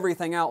throw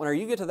everything out. Whenever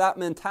you get to that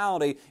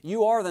mentality,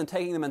 you are then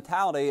taking the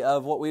mentality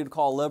of what we would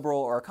call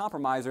liberal or a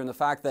compromiser, in the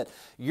fact that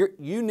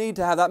you need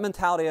to have that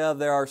mentality of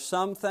there are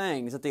some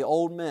things that the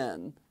old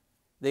men,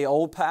 the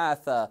old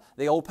path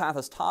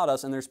has taught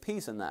us, and there's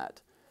peace in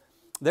that.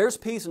 There's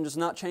peace in just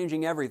not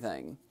changing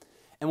everything.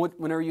 And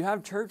whenever you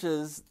have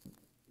churches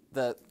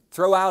that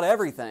throw out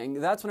everything,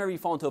 that's whenever you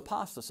fall into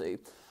apostasy.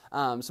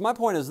 So my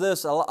point is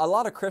this: a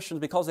lot of Christians,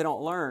 because they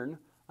don't learn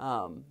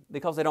the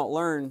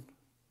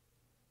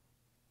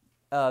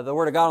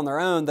Word of God on their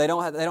own, they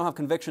don't have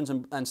convictions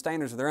and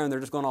standards of their own. They're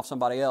just going off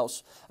somebody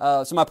else.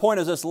 So my point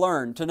is this: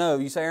 learn to know.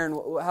 You say, Aaron,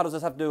 how does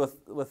this have to do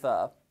with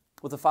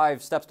the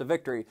 5 steps to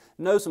victory?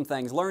 Know some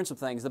things, learn some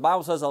things. The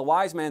Bible says a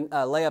wise man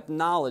lay up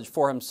knowledge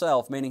for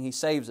himself, meaning he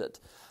saves it.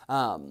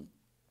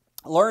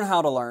 Learn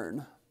how to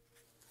learn.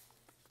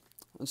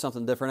 It's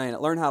something different, ain't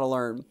it? Learn how to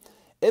learn.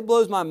 It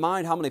blows my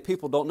mind how many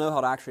people don't know how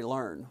to actually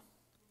learn.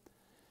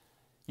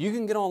 You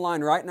can get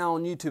online right now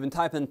on YouTube and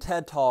type in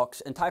TED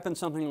Talks and type in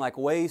something like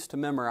ways to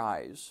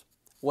memorize,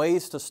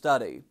 ways to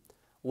study,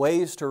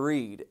 ways to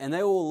read. And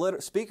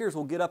speakers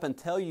will get up and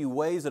tell you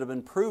ways that have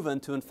been proven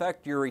to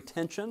affect your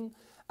retention,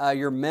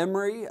 your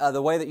memory,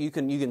 the way that you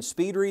can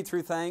speed read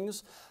through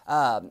things.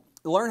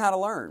 Learn how to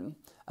learn.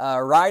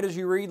 Write as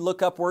you read,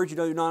 look up words you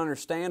do not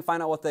understand,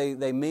 find out what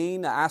they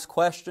mean, ask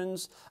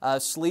questions,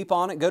 sleep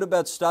on it, go to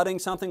bed studying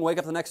something, wake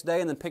up the next day,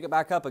 and then pick it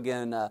back up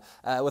again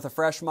with a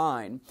fresh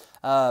mind.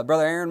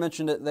 Brother Aaron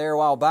mentioned it there a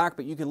while back,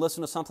 but you can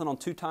listen to something on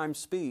 2 times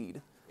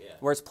speed,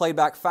 where it's played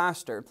back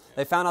faster.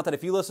 They found out that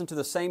if you listen to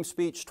the same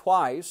speech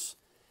twice,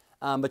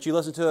 but you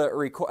listen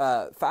to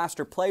it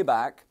faster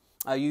playback,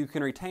 you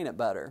can retain it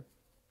better.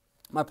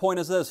 My point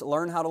is this: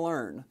 learn how to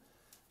learn.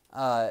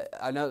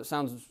 I know it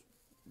sounds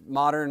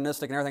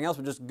modernistic and everything else,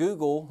 but just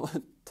Google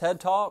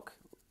TED Talk,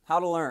 how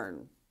to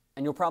learn,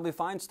 and you'll probably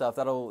find stuff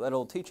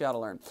that'll teach you how to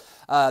learn.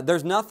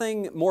 There's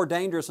nothing more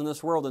dangerous in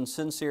this world than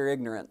sincere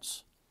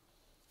ignorance.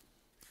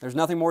 There's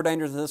nothing more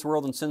dangerous in this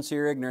world than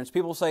sincere ignorance.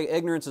 People say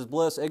ignorance is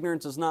bliss.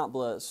 Ignorance is not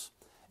bliss.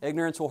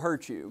 Ignorance will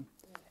hurt you.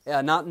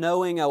 Not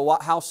knowing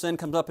how sin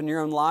comes up in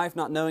your own life,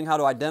 not knowing how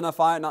to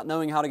identify it, not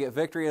knowing how to get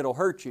victory, it'll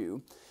hurt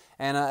you.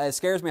 And it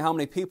scares me how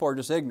many people are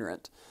just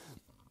ignorant.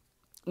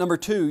 Number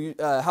 2,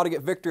 how to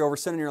get victory over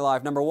sin in your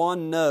life. Number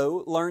 1,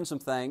 know, learn some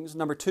things.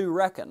 Number 2,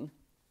 reckon.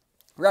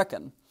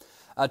 Reckon.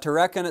 To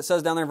reckon, it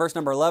says down there in verse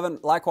number 11,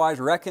 likewise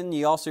reckon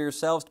ye also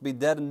yourselves to be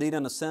dead indeed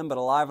unto sin, but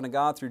alive unto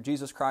God through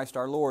Jesus Christ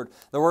our Lord.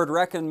 The word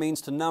reckon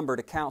means to number,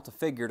 to count, to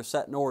figure, to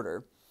set in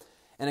order.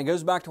 And it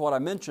goes back to what I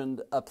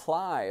mentioned: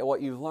 apply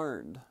what you've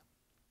learned.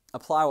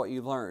 Apply what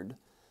you've learned.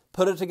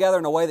 Put it together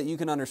in a way that you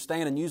can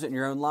understand and use it in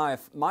your own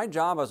life. My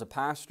job as a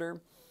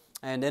pastor,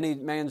 and any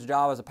man's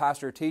job as a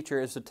pastor or teacher,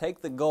 is to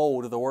take the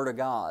gold of the Word of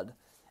God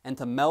and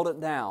to melt it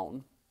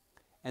down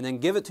and then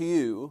give it to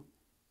you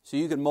so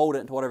you can mold it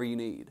into whatever you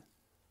need.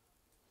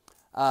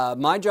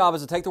 My job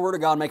is to take the Word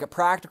of God, make it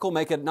practical,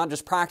 make it not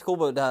just practical,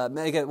 but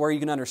make it where you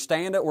can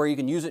understand it, where you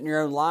can use it in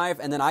your own life,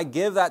 and then I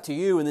give that to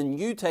you, and then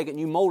you take it and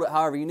you mold it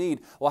however you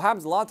need. What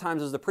happens a lot of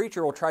times is the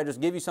preacher will try to just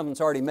give you something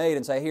that's already made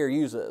and say, here,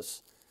 use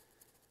this.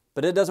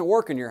 But it doesn't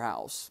work in your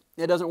house.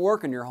 It doesn't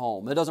work in your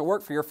home. It doesn't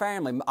work for your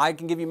family. I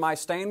can give you my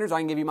standards.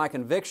 I can give you my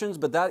convictions.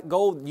 But that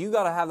gold, you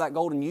got to have that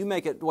gold and you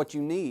make it what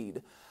you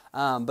need.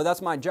 But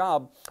that's my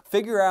job.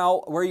 Figure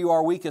out where you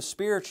are weakest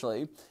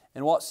spiritually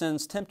and what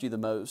sins tempt you the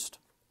most,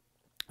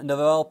 and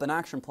develop an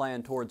action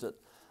plan towards it.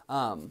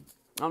 I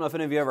don't know if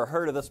any of you ever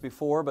heard of this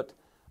before, but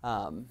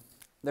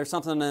there's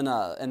something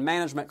in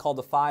management called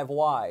the 5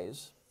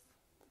 whys.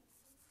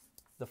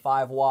 The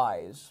 5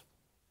 whys.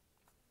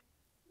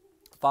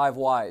 5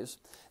 whys.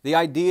 The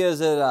idea is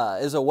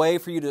that is a way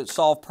for you to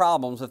solve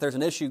problems. If there's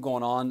an issue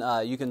going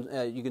on, you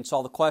can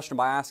solve the question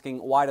by asking,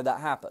 why did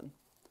that happen?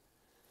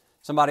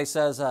 Somebody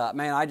says,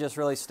 man, I just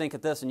really stink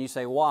at this, and you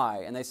say,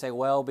 why? And they say,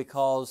 well,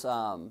 because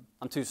I'm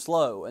too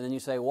slow. And then you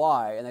say,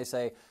 why? And they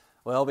say,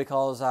 Well,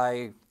 because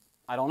I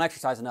don't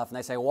exercise enough. And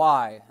they say,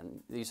 why?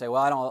 And you say,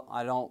 well,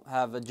 I don't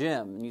have a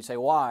gym. And you say,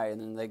 why? And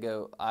then they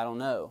go, I don't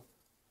know.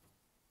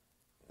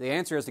 The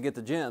answer is to get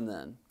the gym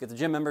then. Get the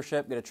gym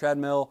membership, get a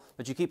treadmill,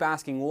 but you keep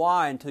asking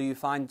why until you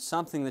find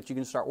something that you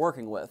can start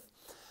working with.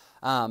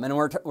 And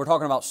we're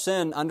talking about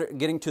sin,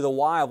 getting to the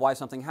why of why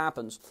something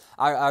happens.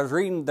 I was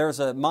reading, there's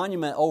a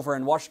monument over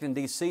in Washington,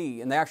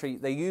 D.C., and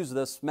they use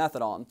this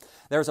method on.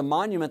 There's a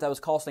monument that was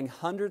costing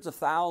hundreds of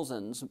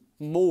thousands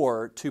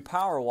more to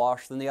power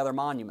wash than the other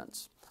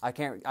monuments. I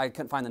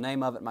couldn't find the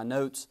name of it in my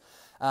notes,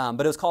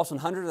 but it was costing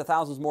hundreds of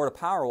thousands more to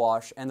power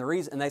wash, and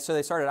so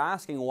they started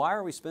asking, why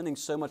are we spending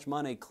so much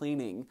money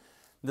cleaning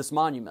this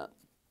monument?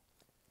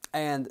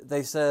 And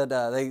they said,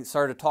 they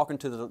started talking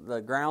to the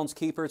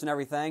groundskeepers and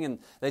everything, and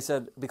they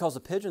said, because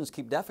the pigeons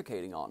keep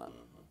defecating on it.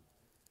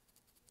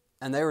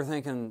 And they were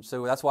thinking,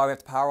 so that's why we have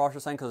to power wash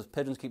this thing, because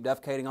pigeons keep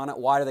defecating on it.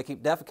 Why do they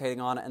keep defecating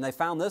on it? And they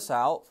found this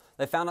out.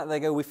 We found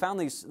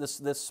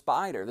this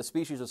spider, the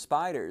species of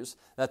spiders,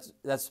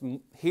 that's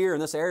here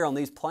in this area on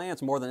these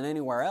plants more than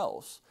anywhere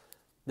else,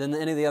 than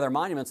any of the other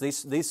monuments.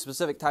 These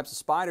specific types of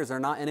spiders are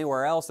not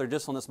anywhere else. They're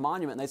just on this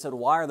monument. And they said,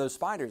 why are those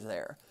spiders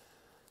there?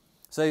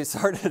 So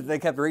they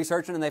kept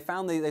researching, and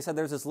they said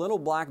there's this little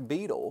black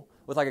beetle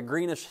with like a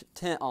greenish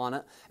tint on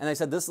it, and they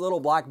said this little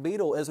black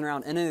beetle isn't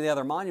around any of the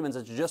other monuments,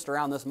 it's just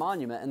around this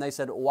monument. And they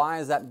said, why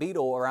is that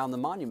beetle around the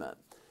monument?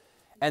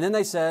 And then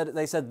they said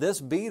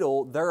this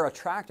beetle, they're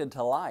attracted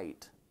to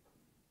light.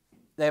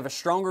 They have a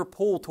stronger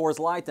pull towards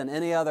light than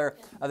any other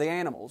of the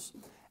animals.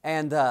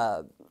 And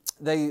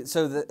they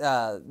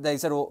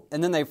said, well,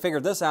 and then they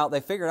figured this out. They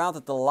figured out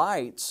that the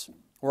lights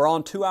were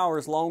on 2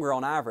 hours longer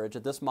on average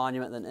at this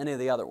monument than any of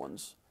the other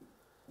ones.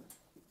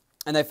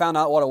 And they found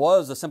out what it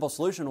was. The simple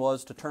solution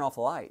was to turn off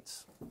the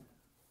lights.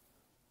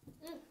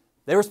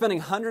 They were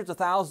spending hundreds of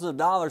thousands of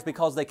dollars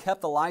because they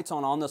kept the lights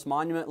on this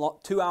monument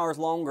 2 hours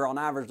longer on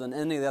average than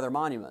any of the other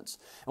monuments.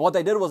 And what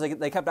they did was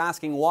they kept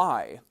asking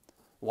why.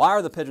 Why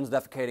are the pigeons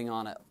defecating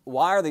on it?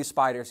 Why are these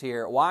spiders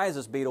here? Why is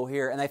this beetle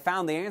here? And they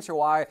found the answer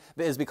why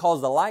is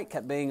because the light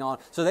kept being on.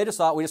 So they just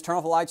thought, we just turn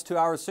off the lights 2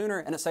 hours sooner,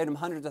 and it saved them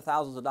hundreds of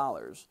thousands of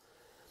dollars.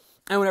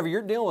 And whenever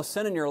you're dealing with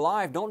sin in your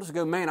life, don't just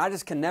go, man, I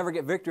just can never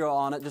get victory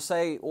on it. Just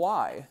say,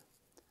 why?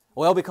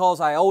 Well,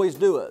 because I always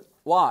do it.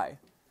 Why?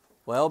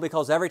 Well,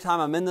 because every time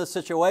I'm in this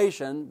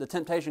situation, the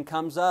temptation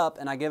comes up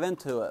and I give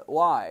into it.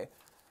 Why?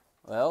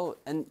 Well,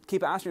 and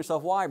keep asking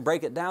yourself why.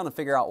 Break it down and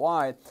figure out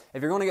why.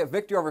 If you're going to get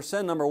victory over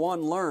sin, number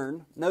one,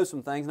 learn, know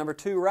some things. Number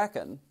two,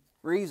 reckon,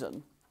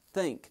 reason,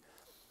 think.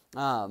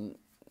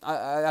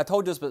 I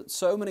told you this, but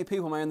so many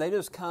people, man, they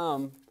just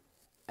come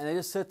and they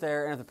just sit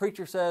there, and if the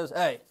preacher says,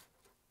 hey,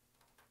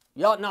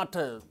 you ought not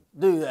to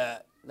do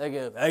that, they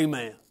go,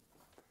 amen.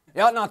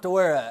 You ought not to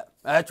wear that.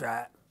 That's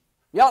right.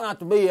 You ought not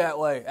to be that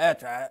way.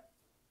 That's right.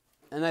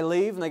 And they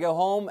leave and they go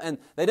home, and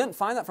they didn't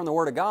find that from the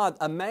Word of God.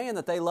 A man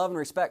that they love and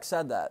respect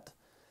said that.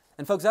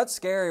 And folks, that's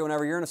scary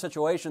whenever you're in a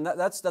situation.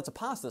 That's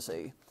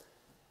apostasy.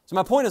 So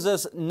my point is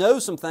this: know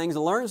some things,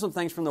 learn some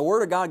things from the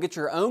Word of God, get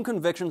your own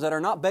convictions that are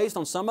not based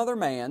on some other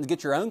man,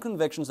 get your own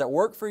convictions that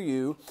work for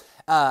you,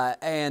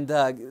 and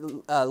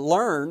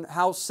learn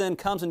how sin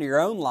comes into your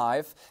own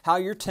life, how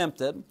you're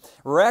tempted,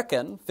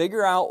 reckon,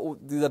 figure out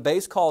the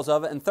base cause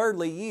of it, and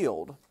thirdly,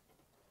 yield.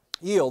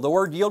 Yield. The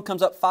word yield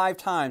comes up 5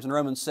 times in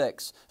Romans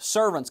 6.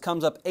 Servants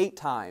comes up 8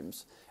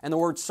 times. And the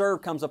word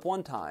serve comes up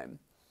 1 time.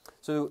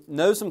 So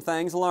know some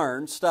things,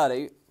 learn,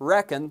 study,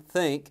 reckon,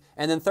 think,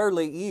 and then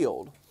thirdly,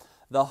 yield.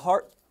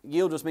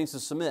 Yield just means to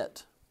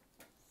submit.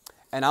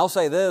 And I'll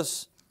say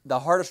this, the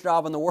hardest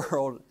job in the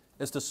world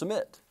is to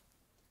submit.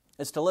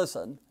 It's to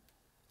listen.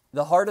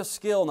 The hardest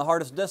skill and the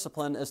hardest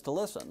discipline is to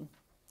listen.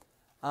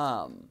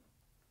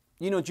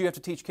 You know what you have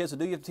to teach kids to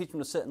do? You have to teach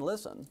them to sit and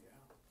listen.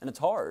 And it's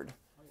hard.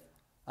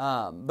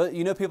 But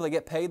you know people that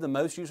get paid the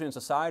most usually in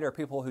society are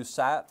people who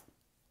sat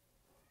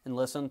and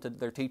listened to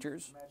their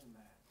teachers. Imagine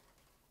that.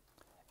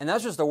 And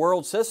that's just the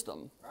world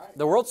system. Right.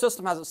 The world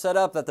system has it set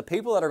up that the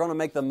people that are going to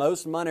make the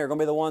most money are going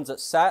to be the ones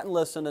that sat and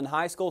listened in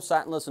high school,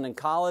 sat and listened in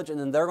college, and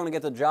then they're going to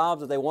get the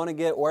jobs that they want to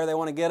get, where they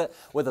want to get it,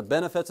 with the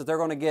benefits that they're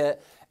going to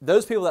get.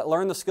 Those people that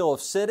learn the skill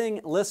of sitting,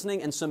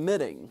 listening, and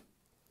submitting.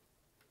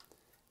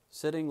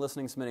 Sitting,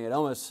 listening, submitting.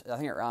 I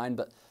think it rhymed,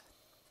 but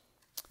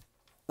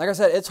like I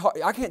said, it's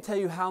hard. I can't tell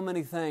you how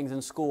many things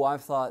in school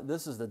I've thought,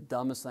 this is the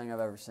dumbest thing I've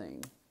ever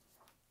seen.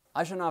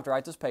 I should not have to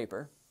write this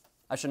paper.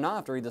 I should not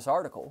have to read this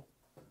article.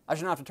 I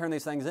should not have to turn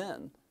these things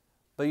in.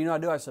 But you know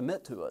what I do? I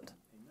submit to it.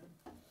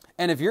 Amen.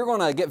 And if you're going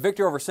to get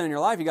victory over sin in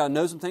your life, you've got to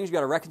know some things, you've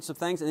got to reckon some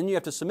things, and then you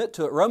have to submit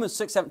to it. Romans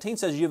 6:17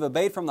 says, you've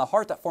obeyed from the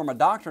heart that form of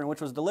doctrine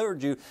which was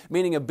delivered you,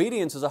 meaning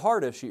obedience is a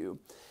heart issue.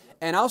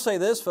 And I'll say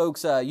this,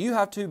 folks, you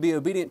have to be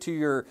obedient to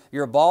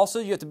your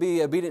bosses. You have to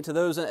be obedient to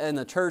those in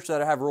the church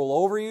that have rule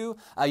over you.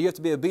 You have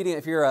to be obedient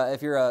if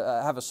you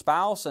have a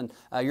spouse and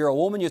you're a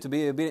woman. You have to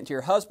be obedient to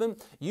your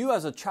husband. You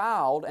as a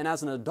child and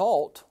as an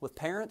adult with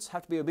parents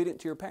have to be obedient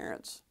to your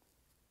parents.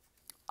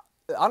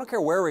 I don't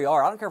care where we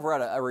are. I don't care if we're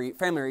at a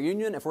family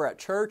reunion, if we're at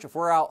church, if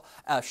we're out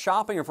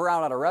shopping, if we're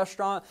out at a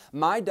restaurant.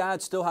 My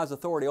dad still has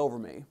authority over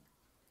me.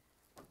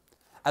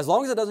 As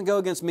long as it doesn't go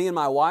against me and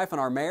my wife and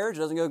our marriage,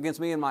 it doesn't go against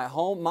me and my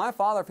home. My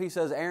father, if he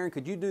says, Aaron,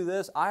 could you do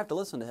this? I have to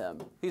listen to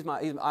him. He's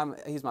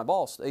my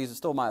boss. He's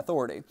still my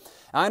authority.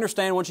 I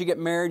understand once you get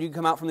married, you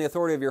come out from the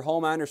authority of your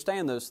home. I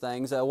understand those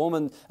things. A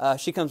woman,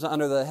 she comes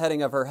under the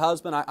heading of her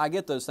husband. I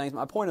get those things.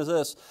 My point is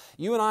this.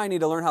 You and I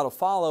need to learn how to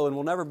follow, and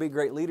we'll never be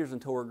great leaders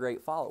until we're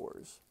great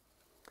followers.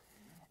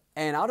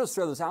 And I'll just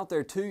throw this out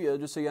there to you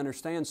just so you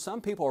understand.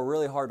 Some people are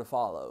really hard to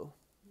follow.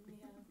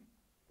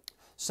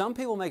 Some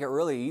people make it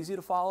really easy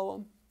to follow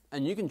them,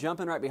 and you can jump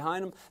in right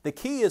behind them. The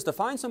key is to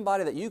find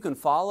somebody that you can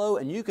follow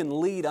and you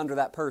can lead under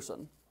that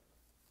person.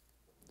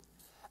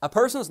 A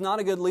person that's not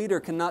a good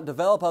leader cannot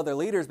develop other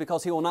leaders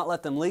because he will not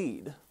let them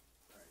lead.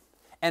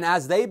 And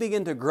as they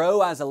begin to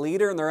grow as a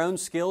leader and their own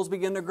skills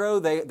begin to grow,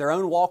 their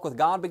own walk with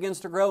God begins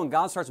to grow, and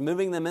God starts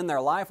moving them in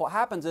their life, what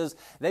happens is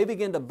they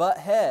begin to butt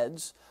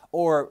heads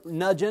or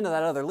nudge into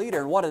that other leader.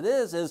 And what it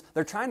is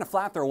they're trying to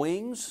flap their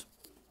wings,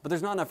 but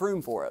there's not enough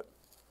room for it.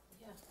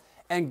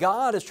 And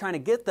God is trying to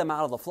get them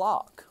out of the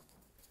flock.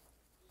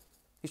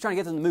 He's trying to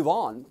get them to move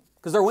on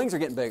because their wings are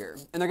getting bigger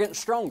and they're getting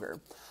stronger.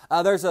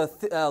 There's a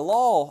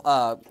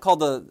law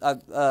called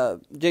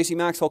the, J.C.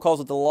 Maxwell calls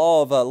it the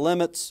law of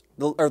limits,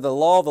 or the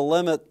law of the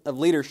limit of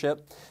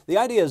leadership. The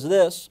idea is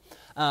this.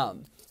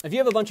 If you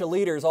have a bunch of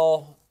leaders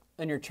all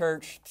in your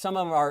church, some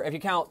of them are, if you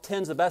count,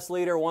 10's the best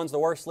leader, 1's the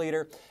worst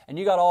leader, and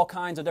you got all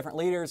kinds of different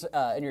leaders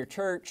in your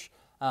church,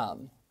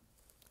 what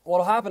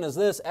will happen is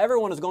this.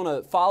 Everyone is going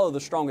to follow the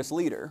strongest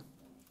leader.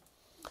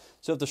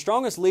 So if the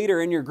strongest leader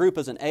in your group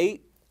is an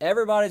 8,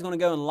 everybody's going to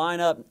go and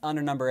line up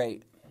under number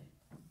 8.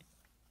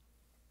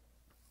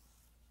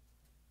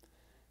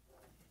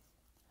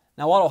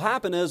 Now what will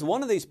happen is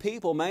one of these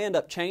people may end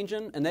up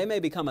changing and they may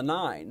become a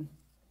 9.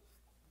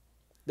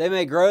 They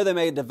may grow, they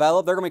may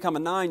develop, they're going to become a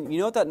 9. You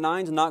know what that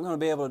 9's not going to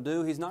be able to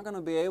do? He's not going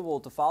to be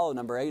able to follow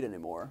number 8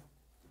 anymore.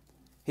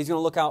 He's going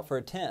to look out for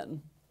a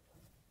 10.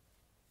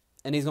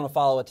 And he's going to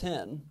follow a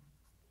 10.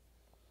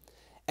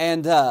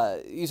 And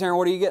you say,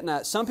 what are you getting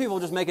at? Some people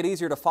just make it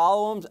easier to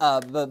follow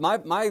them. But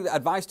my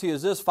advice to you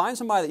is this. Find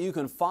somebody that you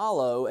can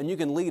follow and you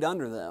can lead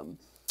under them.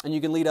 And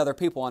you can lead other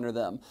people under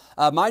them.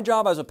 My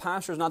job as a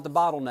pastor is not to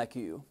bottleneck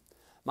you.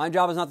 My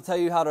job is not to tell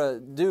you how to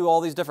do all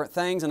these different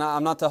things. And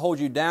I'm not to hold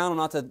you down.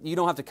 You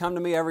don't have to come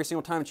to me every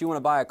single time that you want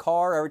to buy a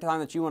car, every time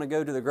that you want to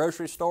go to the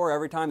grocery store,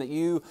 every time that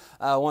you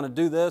want to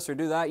do this or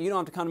do that. You don't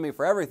have to come to me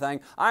for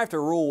everything. I have to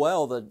rule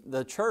well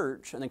the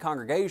church and the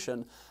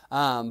congregation.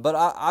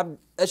 But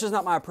it's just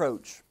not my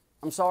approach.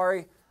 I'm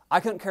sorry. I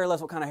couldn't care less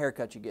what kind of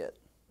haircut you get.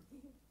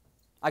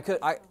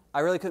 I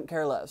really couldn't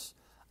care less.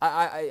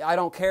 I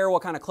don't care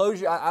what kind of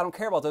clothes I don't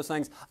care about those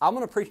things. I'm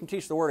going to preach and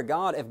teach the Word of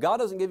God. If God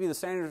doesn't give you the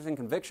standards and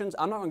convictions,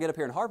 I'm not going to get up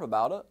here and harp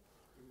about it.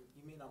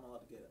 You mean I'm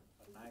allowed to get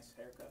a nice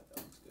haircut? That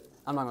looks good.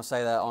 I'm not going to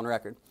say that on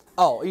record.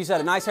 Oh, you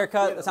said a nice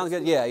haircut? That sounds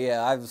good?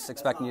 Yeah. I was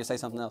expecting you to say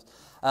something else.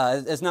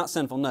 It's not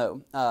sinful,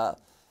 no.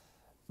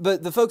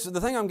 But the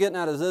thing I'm getting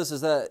at is this,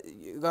 is that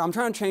I'm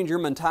trying to change your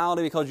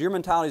mentality because your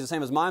mentality is the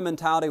same as my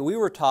mentality. We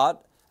were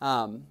taught,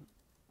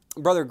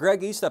 Brother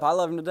Greg Eastep, I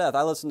love him to death.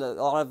 I listen to a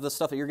lot of the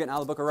stuff that you're getting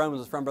out of the book of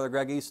Romans is from Brother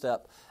Greg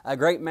Eastep. A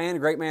great man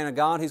of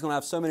God. He's going to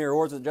have so many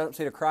rewards at the judgment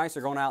seat of Christ.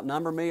 They're going to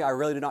outnumber me. I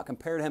really do not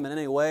compare to him in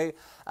any way.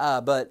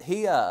 But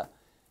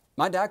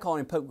my dad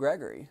called him Pope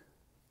Gregory.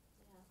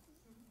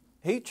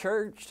 He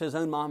churched his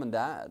own mom and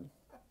dad.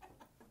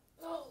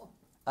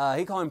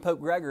 He called him Pope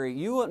Gregory.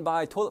 You wouldn't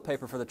buy toilet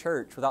paper for the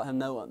church without him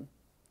knowing.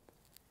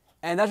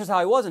 And that's just how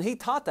he was. And he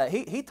taught that.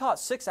 He taught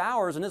 6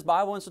 hours in his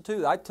Bible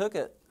Institute. I took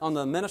it on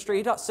the ministry.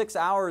 He taught 6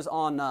 hours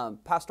on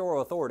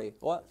pastoral authority.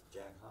 What?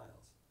 Jack Hiles.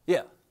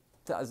 Yeah.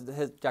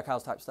 His Jack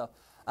Hiles type stuff.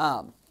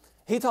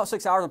 He taught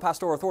 6 hours on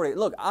pastoral authority.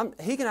 Look,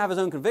 he can have his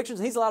own convictions.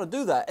 He's allowed to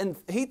do that. And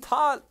he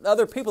taught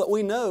other people that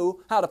we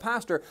know how to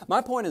pastor.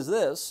 My point is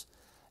this.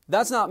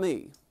 That's not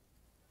me.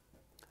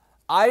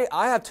 I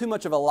have too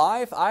much of a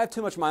life. I have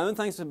too much of my own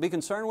things to be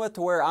concerned with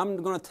to where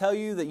I'm going to tell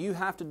you that you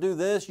have to do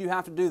this, you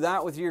have to do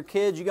that with your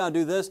kids, you got to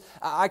do this.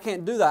 I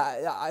can't do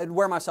that. I'd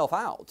wear myself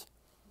out.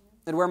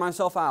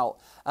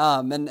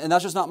 And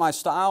that's just not my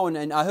style.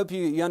 And I hope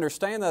you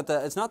understand that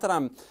it's not that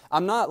I'm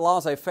not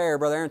laissez-faire.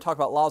 Brother Aaron talked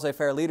about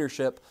laissez-faire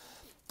leadership.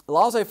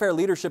 Laissez-faire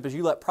leadership is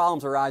you let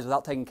problems arise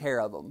without taking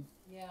care of them.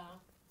 Yeah.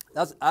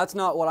 That's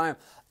not what I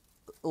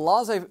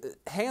am.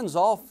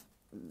 Hands-off.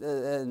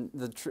 And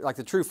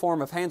the true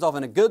form of hands-off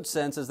in a good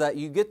sense is that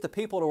you get the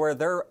people to where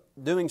they're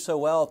doing so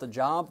well at the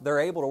job, they're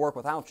able to work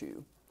without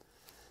you.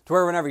 To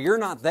where whenever you're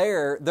not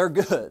there, they're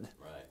good.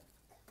 Right.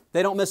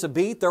 They don't miss a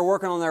beat. They're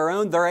working on their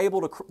own. They're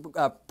able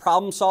to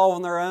problem solve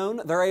on their own.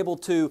 They're able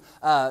to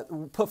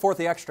put forth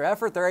the extra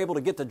effort. They're able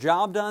to get the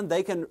job done.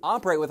 They can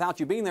operate without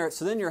you being there,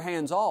 so then you're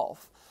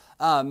hands-off.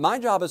 My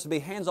job is to be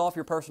hands-off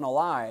your personal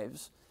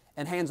lives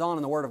and hands-on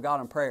in the Word of God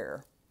and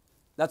prayer.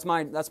 That's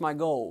my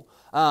goal.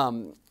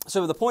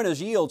 So the point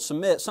is yield,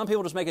 submit. Some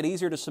people just make it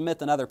easier to submit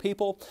than other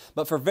people.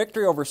 But for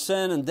victory over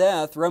sin and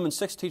death, Romans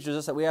 6 teaches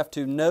us that we have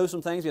to know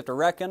some things, we have to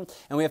reckon,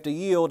 and we have to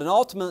yield. And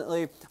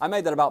ultimately, I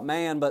made that about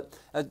man, but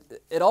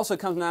it also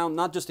comes down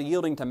not just to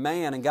yielding to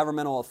man and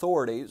governmental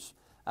authorities,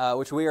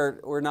 which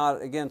we're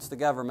not against the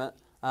government.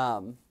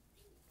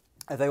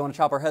 If they want to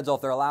chop our heads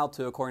off, they're allowed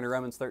to, according to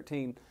Romans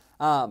 13.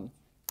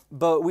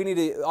 But we need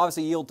to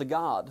obviously yield to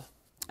God.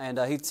 And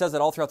he says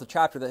that all throughout the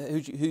chapter, that who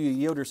you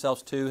yield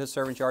yourselves to, his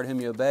servants you are, to whom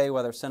you obey,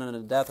 whether sinning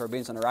unto death or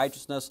obedience unto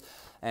righteousness.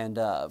 And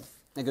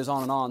it goes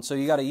on and on. So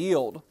you got to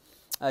yield,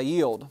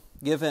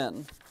 give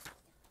in,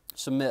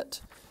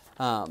 submit.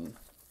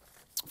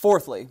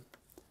 Fourthly,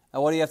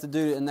 what do you have to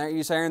do? And there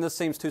you say, Aaron, this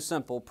seems too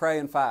simple. Pray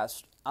and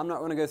fast. I'm not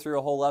going to go through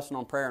a whole lesson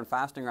on prayer and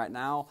fasting right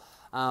now,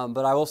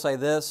 but I will say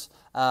this.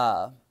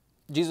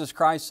 Jesus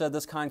Christ said,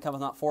 this kind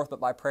cometh not forth but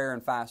by prayer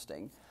and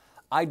fasting.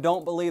 I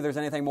don't believe there's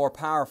anything more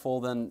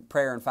powerful than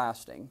prayer and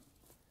fasting.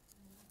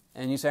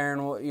 And you say,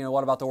 Aaron,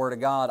 what about the Word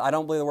of God? I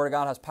don't believe the Word of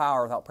God has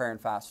power without prayer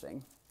and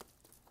fasting.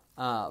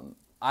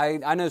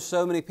 I know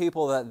so many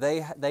people that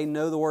they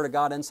know the Word of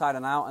God inside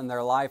and out, and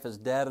their life is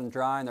dead and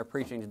dry, and their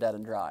preaching is dead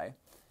and dry.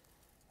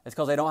 It's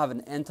because they don't have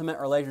an intimate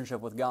relationship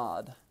with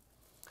God.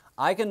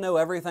 I can know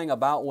everything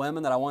about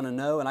women that I want to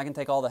know, and I can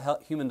take all the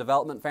human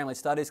development, family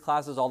studies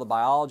classes, all the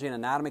biology and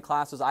anatomy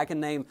classes. I can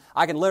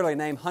literally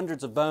name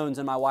hundreds of bones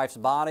in my wife's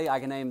body.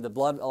 I can name a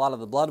lot of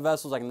the blood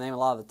vessels. I can name a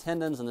lot of the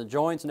tendons and the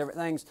joints and different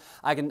things.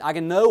 I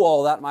can know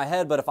all that in my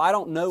head, but if I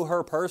don't know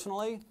her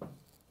personally,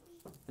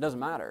 it doesn't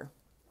matter.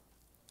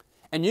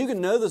 And you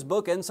can know this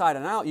book inside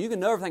and out. You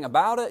can know everything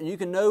about it, and you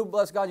can know,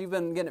 bless God, you've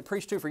been getting it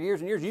preached to for years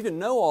and years. You can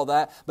know all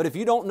that, but if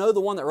you don't know the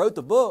one that wrote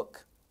the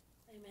book,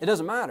 it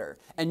doesn't matter.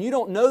 And you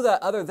don't know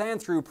that other than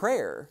through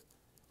prayer.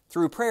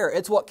 Through prayer.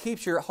 It's what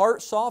keeps your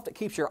heart soft. It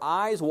keeps your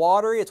eyes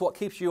watery. It's what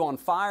keeps you on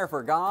fire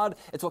for God.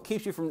 It's what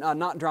keeps you from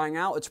not drying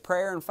out. It's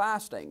prayer and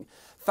fasting.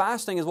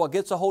 Fasting is what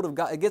gets a hold of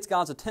God. It gets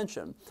God's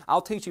attention.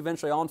 I'll teach you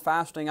eventually on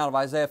fasting out of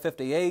Isaiah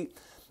 58.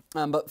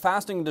 But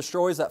fasting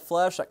destroys that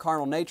flesh, that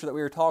carnal nature that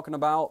we were talking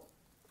about.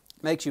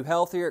 Makes you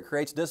healthier. It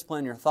creates discipline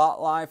in your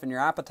thought life and your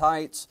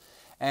appetites.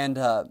 And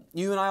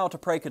you and I ought to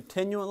pray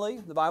continually,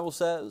 the Bible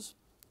says.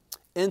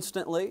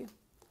 Instantly,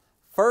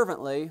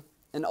 fervently,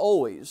 and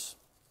always.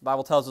 The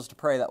Bible tells us to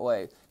pray that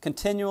way.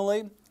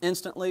 Continually,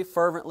 instantly,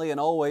 fervently, and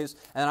always.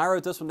 And I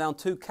wrote this one down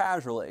too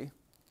casually.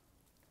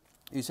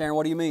 You saying,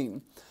 what do you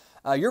mean?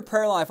 Your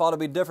prayer life ought to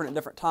be different at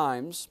different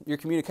times. Your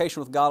communication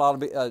with God ought to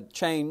be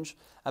change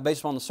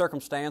based on the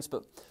circumstance.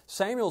 But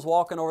Samuel's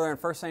walking over there in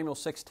 1 Samuel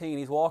 16.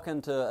 He's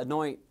walking to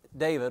anoint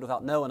David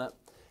without knowing it.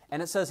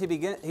 And it says he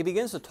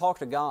begins to talk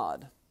to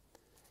God.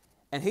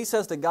 And he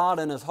says to God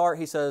in his heart,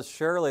 he says,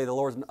 surely the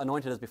Lord's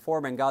anointed as before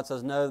me. And God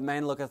says, no, the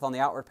man looketh on the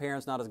outward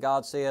appearance, not as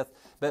God seeth.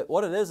 But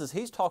what it is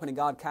he's talking to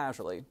God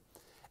casually.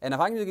 And if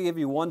I can give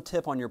you one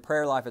tip on your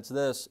prayer life, it's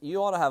this.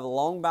 You ought to have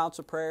long bouts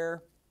of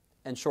prayer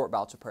and short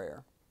bouts of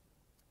prayer.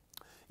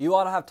 You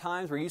ought to have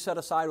times where you set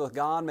aside with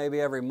God,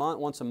 maybe every month,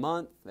 once a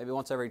month, maybe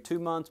once every 2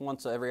 months,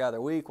 once every other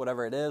week,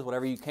 whatever it is,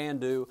 whatever you can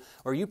do.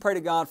 Or you pray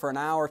to God for an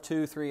hour,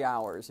 2, 3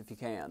 hours if you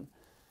can.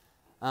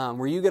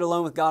 Where you get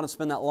alone with God and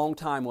spend that long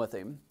time with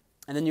Him.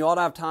 And then you ought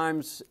to have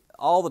times,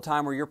 all the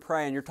time, where you're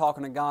praying, you're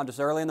talking to God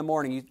just early in the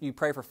morning. You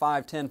pray for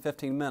 5, 10,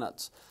 15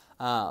 minutes.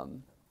 I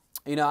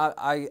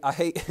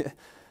hate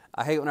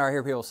I hate when I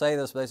hear people say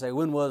this, but they say,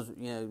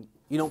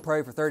 you don't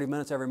pray for 30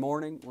 minutes every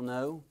morning? Well,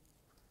 no.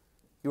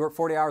 You work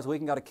 40 hours a week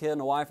and got a kid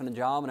and a wife and a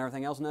job and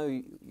everything else?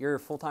 No, you're a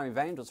full-time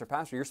evangelist or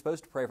pastor. You're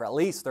supposed to pray for at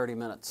least 30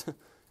 minutes.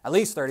 At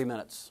least 30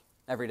 minutes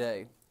every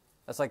day.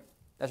 That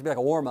should be like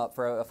a warm-up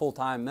for a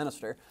full-time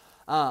minister.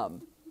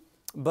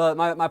 But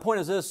my point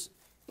is this.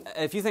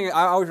 If you think,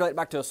 I always relate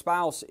back to a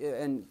spouse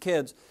and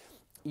kids,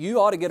 you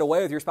ought to get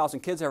away with your spouse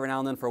and kids every now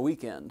and then for a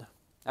weekend.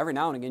 Every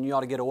now and again, you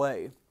ought to get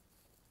away.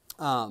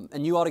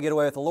 And you ought to get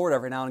away with the Lord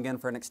every now and again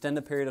for an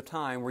extended period of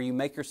time where you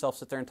make yourself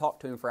sit there and talk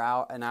to Him for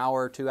an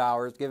hour or 2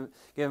 hours, give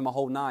Him a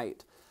whole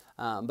night.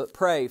 But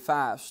pray,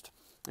 fast.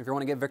 If you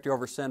want to get victory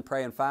over sin,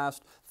 pray and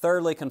fast.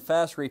 Thirdly,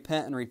 confess,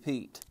 repent, and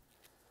repeat.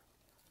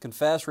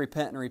 Confess,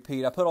 repent, and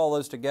repeat. I put all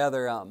those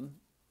together.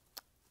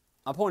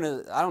 My point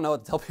is, I don't know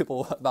what to tell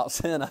people about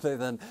sin other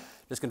than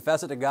just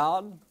confess it to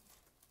God,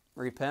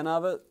 repent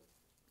of it,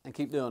 and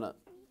keep doing it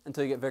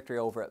until you get victory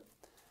over it.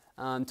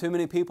 Too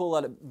many people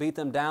let it beat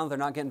them down. They're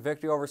not getting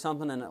victory over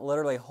something, and it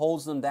literally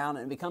holds them down,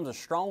 and it becomes a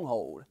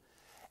stronghold.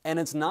 And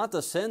it's not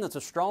the sin that's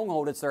a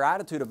stronghold. It's their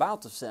attitude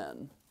about the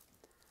sin.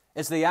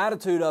 It's the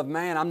attitude of,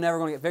 man, I'm never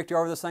going to get victory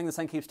over this thing. This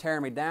thing keeps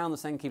tearing me down.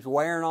 This thing keeps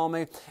wearing on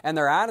me. And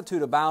their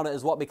attitude about it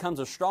is what becomes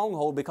a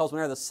stronghold, because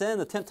whenever the sin,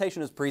 the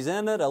temptation is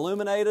presented,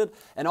 illuminated,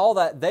 and all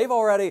that,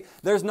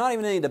 there's not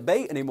even any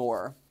debate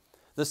anymore.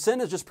 The sin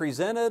is just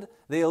presented.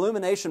 The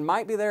illumination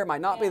might be there, it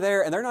might not be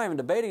there, and they're not even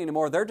debating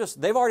anymore.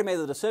 They've already made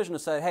the decision to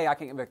say, hey, I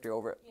can't get victory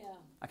over it. Yeah.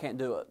 I can't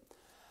do it.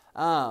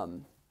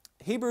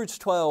 Hebrews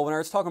 12, when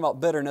it's talking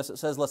about bitterness, it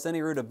says, lest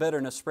any root of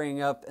bitterness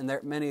springing up, and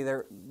many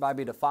thereby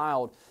be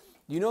defiled.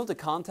 You know what the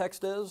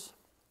context is?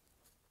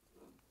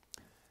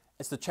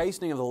 It's the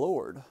chastening of the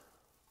Lord.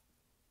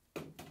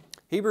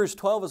 Hebrews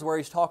 12 is where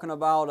he's talking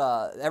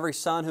about every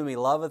son whom He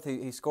loveth.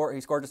 He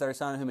scourges every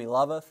son whom He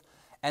loveth.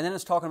 And then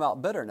it's talking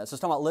about bitterness. It's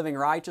talking about living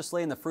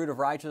righteously, and the fruit of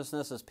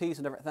righteousness is peace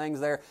and different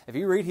things there. If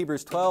you read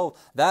Hebrews 12,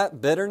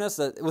 that bitterness,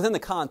 within the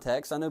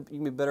context, I know you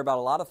can be bitter about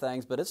a lot of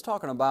things, but it's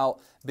talking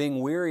about being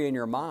weary in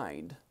your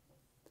mind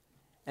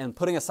and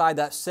putting aside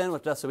that sin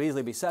which does so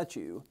easily beset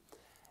you.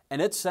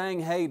 And it's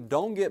saying, hey,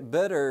 don't get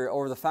bitter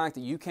over the fact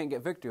that you can't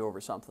get victory over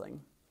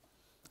something.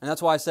 And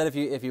that's why I said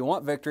if you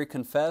want victory,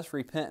 confess,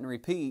 repent, and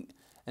repeat,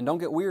 and don't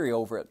get weary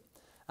over it.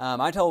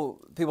 I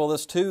tell people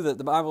this too, that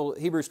the Bible,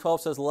 Hebrews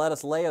 12 says, let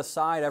us lay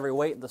aside every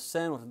weight and the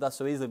sin which does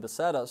so easily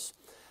beset us.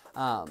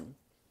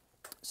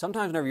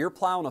 Sometimes whenever you're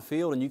plowing a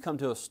field and you come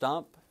to a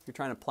stump, you're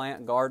trying to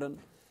plant a garden,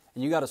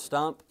 and you got a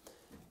stump,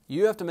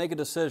 you have to make a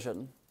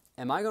decision.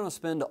 Am I going to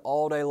spend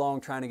all day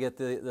long trying to get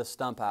the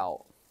stump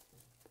out?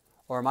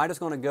 Or am I just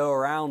going to go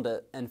around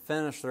it and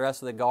finish the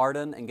rest of the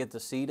garden and get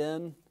the seed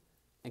in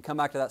and come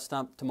back to that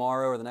stump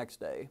tomorrow or the next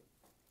day?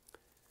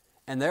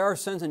 And there are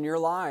sins in your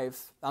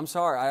life, I'm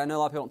sorry, I know a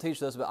lot of people don't teach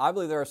this, but I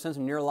believe there are sins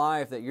in your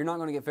life that you're not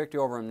going to get victory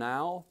over them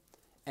now,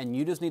 and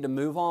you just need to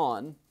move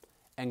on,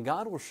 and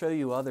God will show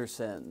you other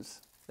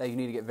sins that you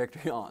need to get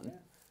victory on.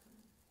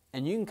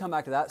 And you can come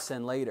back to that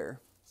sin later.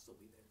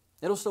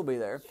 It'll still be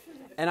there.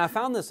 And I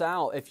found this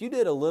out, if you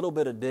did a little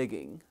bit of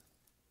digging,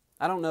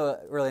 I don't know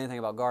really anything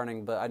about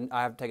gardening, but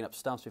I have taken up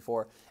stumps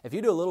before. If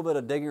you do a little bit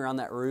of digging around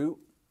that root,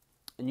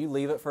 and you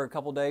leave it for a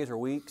couple days or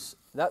weeks,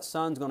 that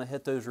sun's going to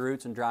hit those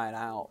roots and dry it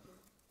out.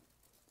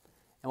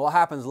 And what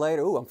happens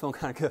later, I'm feeling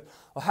kind of good.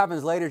 What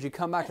happens later is you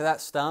come back to that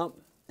stump,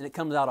 and it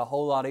comes out a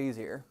whole lot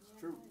easier.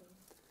 True.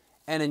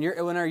 And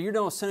whenever you're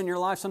doing sin in your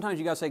life, sometimes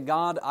you got to say,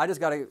 God, I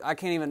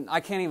can't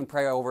even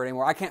pray over it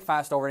anymore. I can't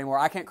fast over it anymore.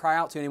 I can't cry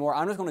out to you anymore.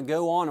 I'm just going to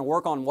go on and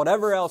work on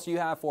whatever else you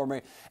have for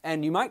me.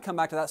 And you might come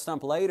back to that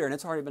stump later, and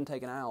it's already been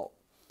taken out.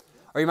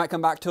 Or you might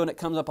come back to it, and it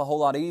comes up a whole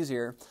lot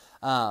easier.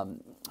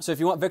 So if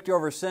you want victory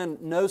over sin,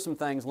 know some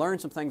things, learn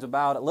some things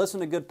about it, listen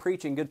to good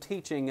preaching, good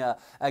teaching,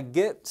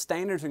 get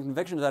standards and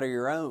convictions that are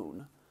your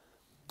own.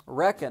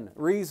 Reckon,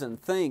 reason,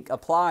 think,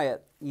 apply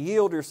it,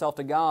 yield yourself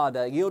to God,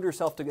 yield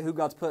yourself to who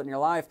God's put in your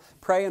life,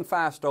 pray and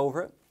fast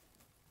over it,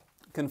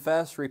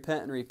 confess,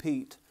 repent, and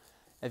repeat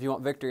if you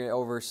want victory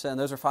over sin.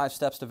 Those are 5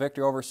 steps to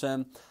victory over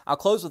sin. I'll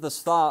close with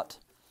this thought.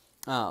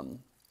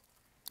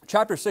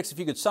 Chapter 6, if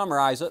you could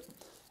summarize it,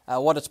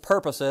 what its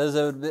purpose is,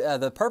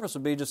 the purpose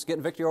would be just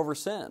getting victory over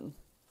sin.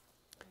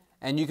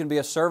 And you can be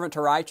a servant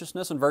to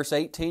righteousness in verse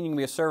 18. You can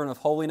be a servant of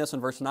holiness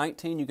in verse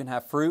 19. You can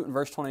have fruit in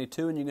verse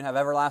 22. And you can have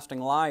everlasting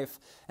life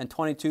in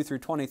 22 through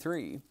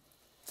 23.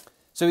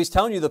 So he's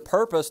telling you the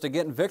purpose to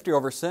getting victory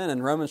over sin.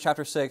 In Romans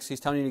chapter 6, he's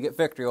telling you to get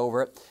victory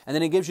over it. And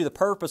then he gives you the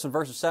purpose in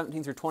verses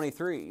 17 through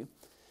 23.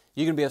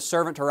 You can be a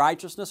servant to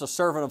righteousness, a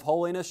servant of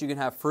holiness. You can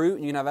have fruit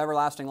and you can have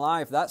everlasting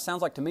life. That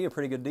sounds like to me a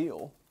pretty good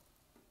deal.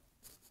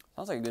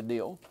 Sounds like a good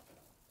deal,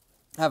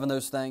 having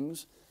those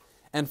things.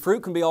 And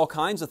fruit can be all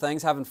kinds of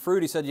things. Having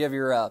fruit, he said, you have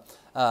your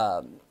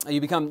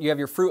you have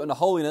your fruit into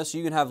holiness.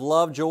 You can have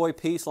love, joy,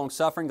 peace, long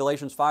suffering.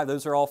 Galatians 5,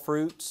 those are all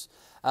fruits.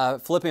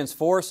 Philippians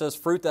 4 says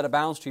fruit that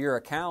abounds to your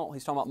account.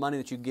 He's talking about money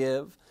that you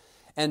give.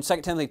 And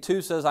 2 Timothy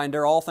 2 says, I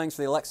endure all things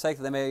for the elect's sake,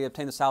 that they may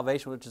obtain the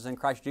salvation which is in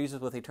Christ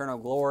Jesus with eternal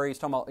glory. He's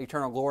talking about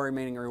eternal glory,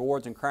 meaning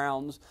rewards and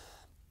crowns.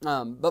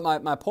 But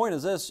my point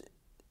is this.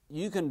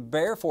 You can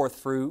bear forth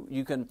fruit.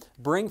 You can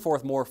bring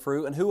forth more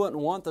fruit. And who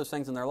wouldn't want those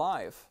things in their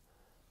life?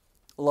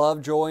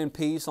 Love, joy, and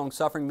peace,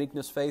 long-suffering,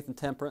 meekness, faith, and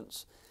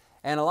temperance.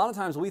 And a lot of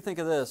times we think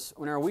of this.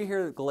 Whenever we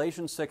hear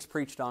Galatians 6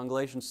 preached on,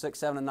 Galatians 6,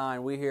 7, and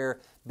 9, we hear,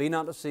 be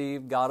not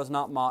deceived, God is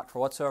not mocked, for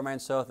whatsoever man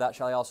soweth, that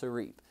shall he also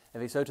reap.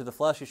 If he sow to the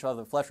flesh, he shall have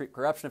the flesh reap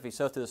corruption. If he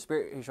sow to the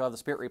Spirit, he shall have the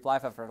Spirit reap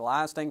life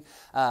everlasting.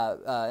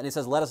 And he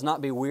says, let us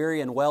not be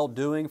weary in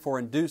well-doing, for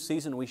in due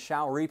season we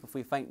shall reap if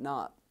we faint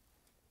not.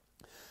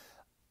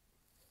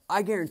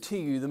 I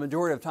guarantee you, the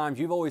majority of times,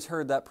 you've always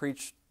heard that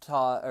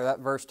taught, or that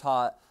verse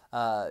taught,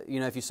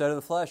 if you sow to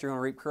the flesh, you're going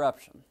to reap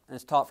corruption. And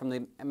it's taught from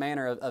the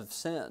manner of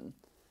sin.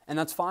 And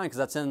that's fine, because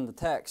that's in the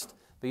text.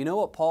 But you know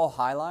what Paul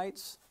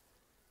highlights?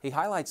 He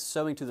highlights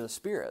sowing to the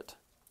Spirit.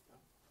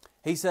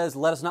 He says,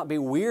 let us not be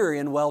weary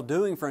in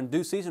well-doing, for in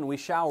due season we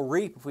shall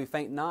reap if we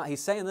faint not.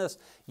 He's saying this,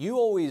 you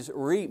always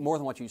reap more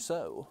than what you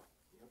sow.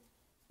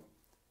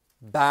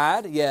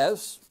 Bad,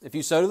 yes. If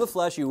you sow to the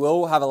flesh, you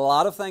will have a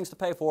lot of things to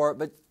pay for it,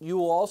 but you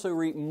will also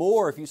reap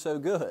more if you sow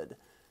good.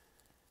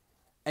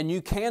 And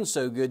you can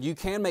sow good. You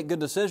can make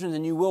good decisions,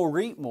 and you will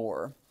reap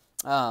more.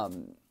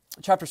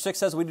 Chapter 6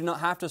 says we do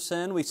not have to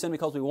sin. We sin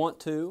because we want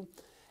to.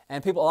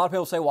 And a lot of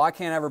people say, well, I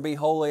can't ever be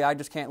holy. I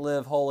just can't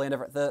live holy. And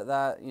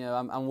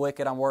I'm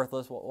wicked. I'm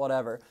worthless.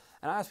 Whatever.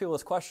 And I ask people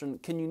this question: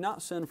 can you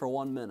not sin for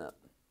 1 minute?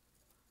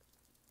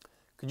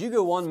 Could you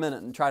go 1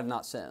 minute and try to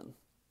not sin?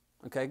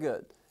 Okay,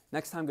 good.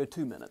 Next time, go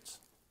 2 minutes,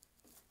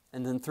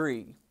 and then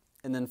 3,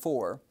 and then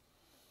 4.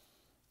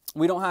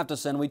 We don't have to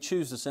sin. We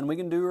choose to sin. We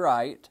can do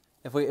right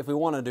if we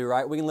want to do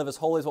right. We can live as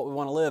holy as what we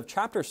want to live.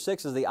 Chapter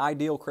 6 is the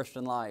ideal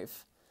Christian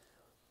life.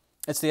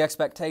 It's the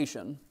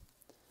expectation.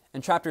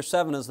 And chapter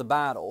 7 is the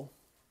battle.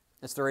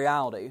 It's the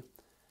reality.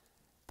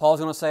 Paul's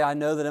going to say, I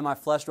know that in my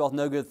flesh dwelleth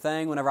no good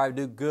thing. Whenever I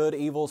do good,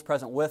 evil is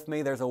present with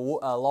me. There's a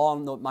law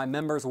in my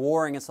members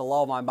warring against the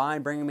law of my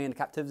mind, bringing me into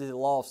captivity to the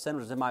law of sin,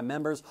 which is in my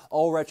members.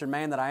 O wretched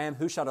man that I am,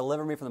 who shall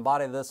deliver me from the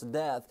body of this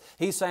death?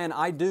 He's saying,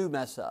 I do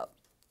mess up.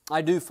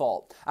 I do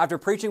fault. After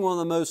preaching one of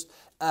the most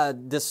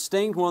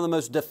distinct, one of the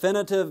most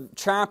definitive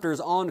chapters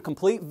on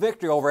complete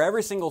victory over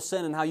every single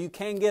sin and how you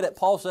can get it,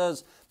 Paul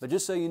says, but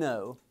just so you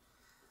know,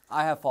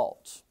 I have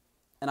faults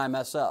and I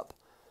mess up.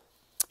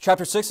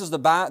 Chapter 6 is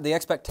the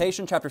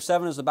expectation. Chapter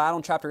 7 is the battle.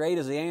 And chapter 8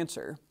 is the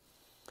answer.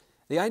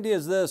 The idea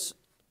is this.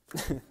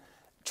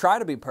 Try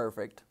to be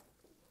perfect,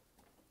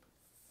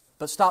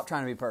 but stop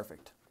trying to be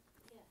perfect.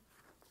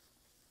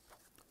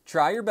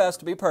 Try your best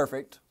to be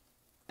perfect,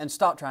 and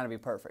stop trying to be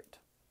perfect.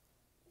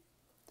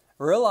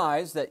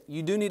 Realize that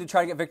you do need to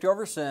try to get victory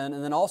over sin,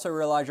 and then also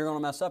realize you're going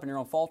to mess up and you're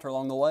going to falter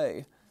along the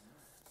way.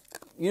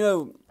 You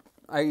know,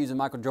 I use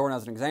Michael Jordan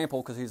as an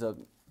example because he's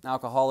an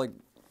alcoholic,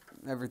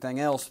 everything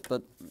else,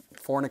 but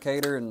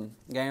fornicator and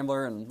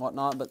gambler and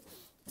whatnot. But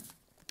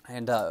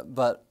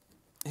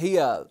he,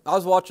 I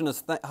was watching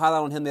this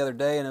highlight on him the other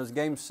day, and it was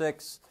Game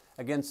 6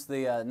 against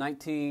the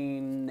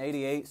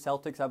 1988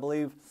 Celtics, I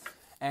believe.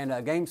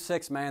 And Game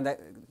 6, man,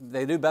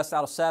 they do best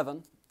out of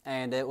 7,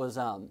 and it was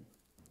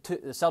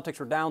the Celtics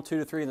were down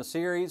 2-3 in the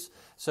series,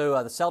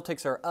 so the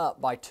Celtics are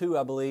up by 2,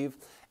 I believe.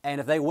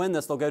 And if they win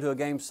this, they'll go to a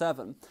Game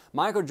 7.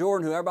 Michael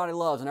Jordan, who everybody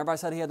loves, and everybody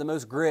said he had the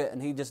most grit,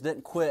 and he just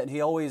didn't quit, and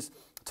he always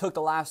took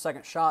the last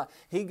second shot.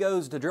 He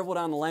goes to dribble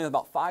down the lane with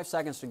about 5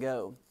 seconds to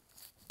go.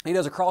 He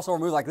does a crossover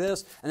move like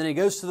this, and then he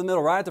goes to the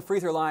middle right at the free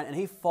throw line, and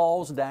he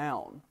falls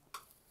down.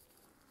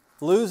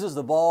 Loses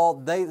the ball.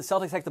 The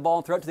Celtics take the ball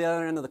and throw it to the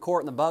other end of the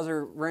court, and the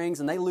buzzer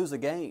rings, and they lose the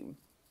game.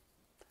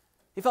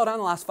 He fell down in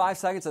the last 5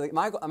 seconds of the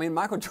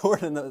Michael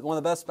Jordan, one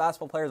of the best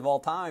basketball players of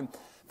all time,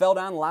 fell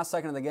down in the last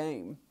second of the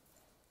game.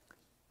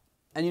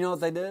 And you know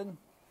what they did?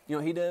 You know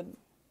what he did?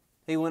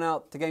 He went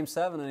out to Game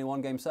 7 and he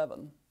won Game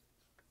 7.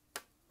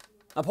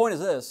 My point is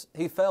this,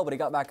 he fell but he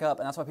got back up,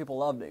 and that's why people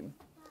loved him.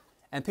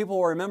 And people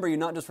will remember you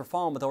not just for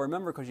falling, but they'll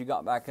remember because you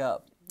got back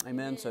up.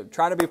 Amen. So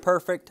try to be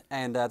perfect,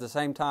 and at the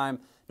same time,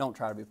 don't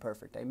try to be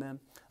perfect. Amen.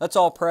 Let's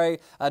all pray.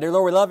 Dear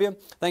Lord, we love you.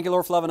 Thank you,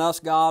 Lord, for loving us,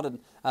 God, and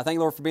thank you,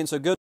 Lord, for being so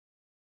good.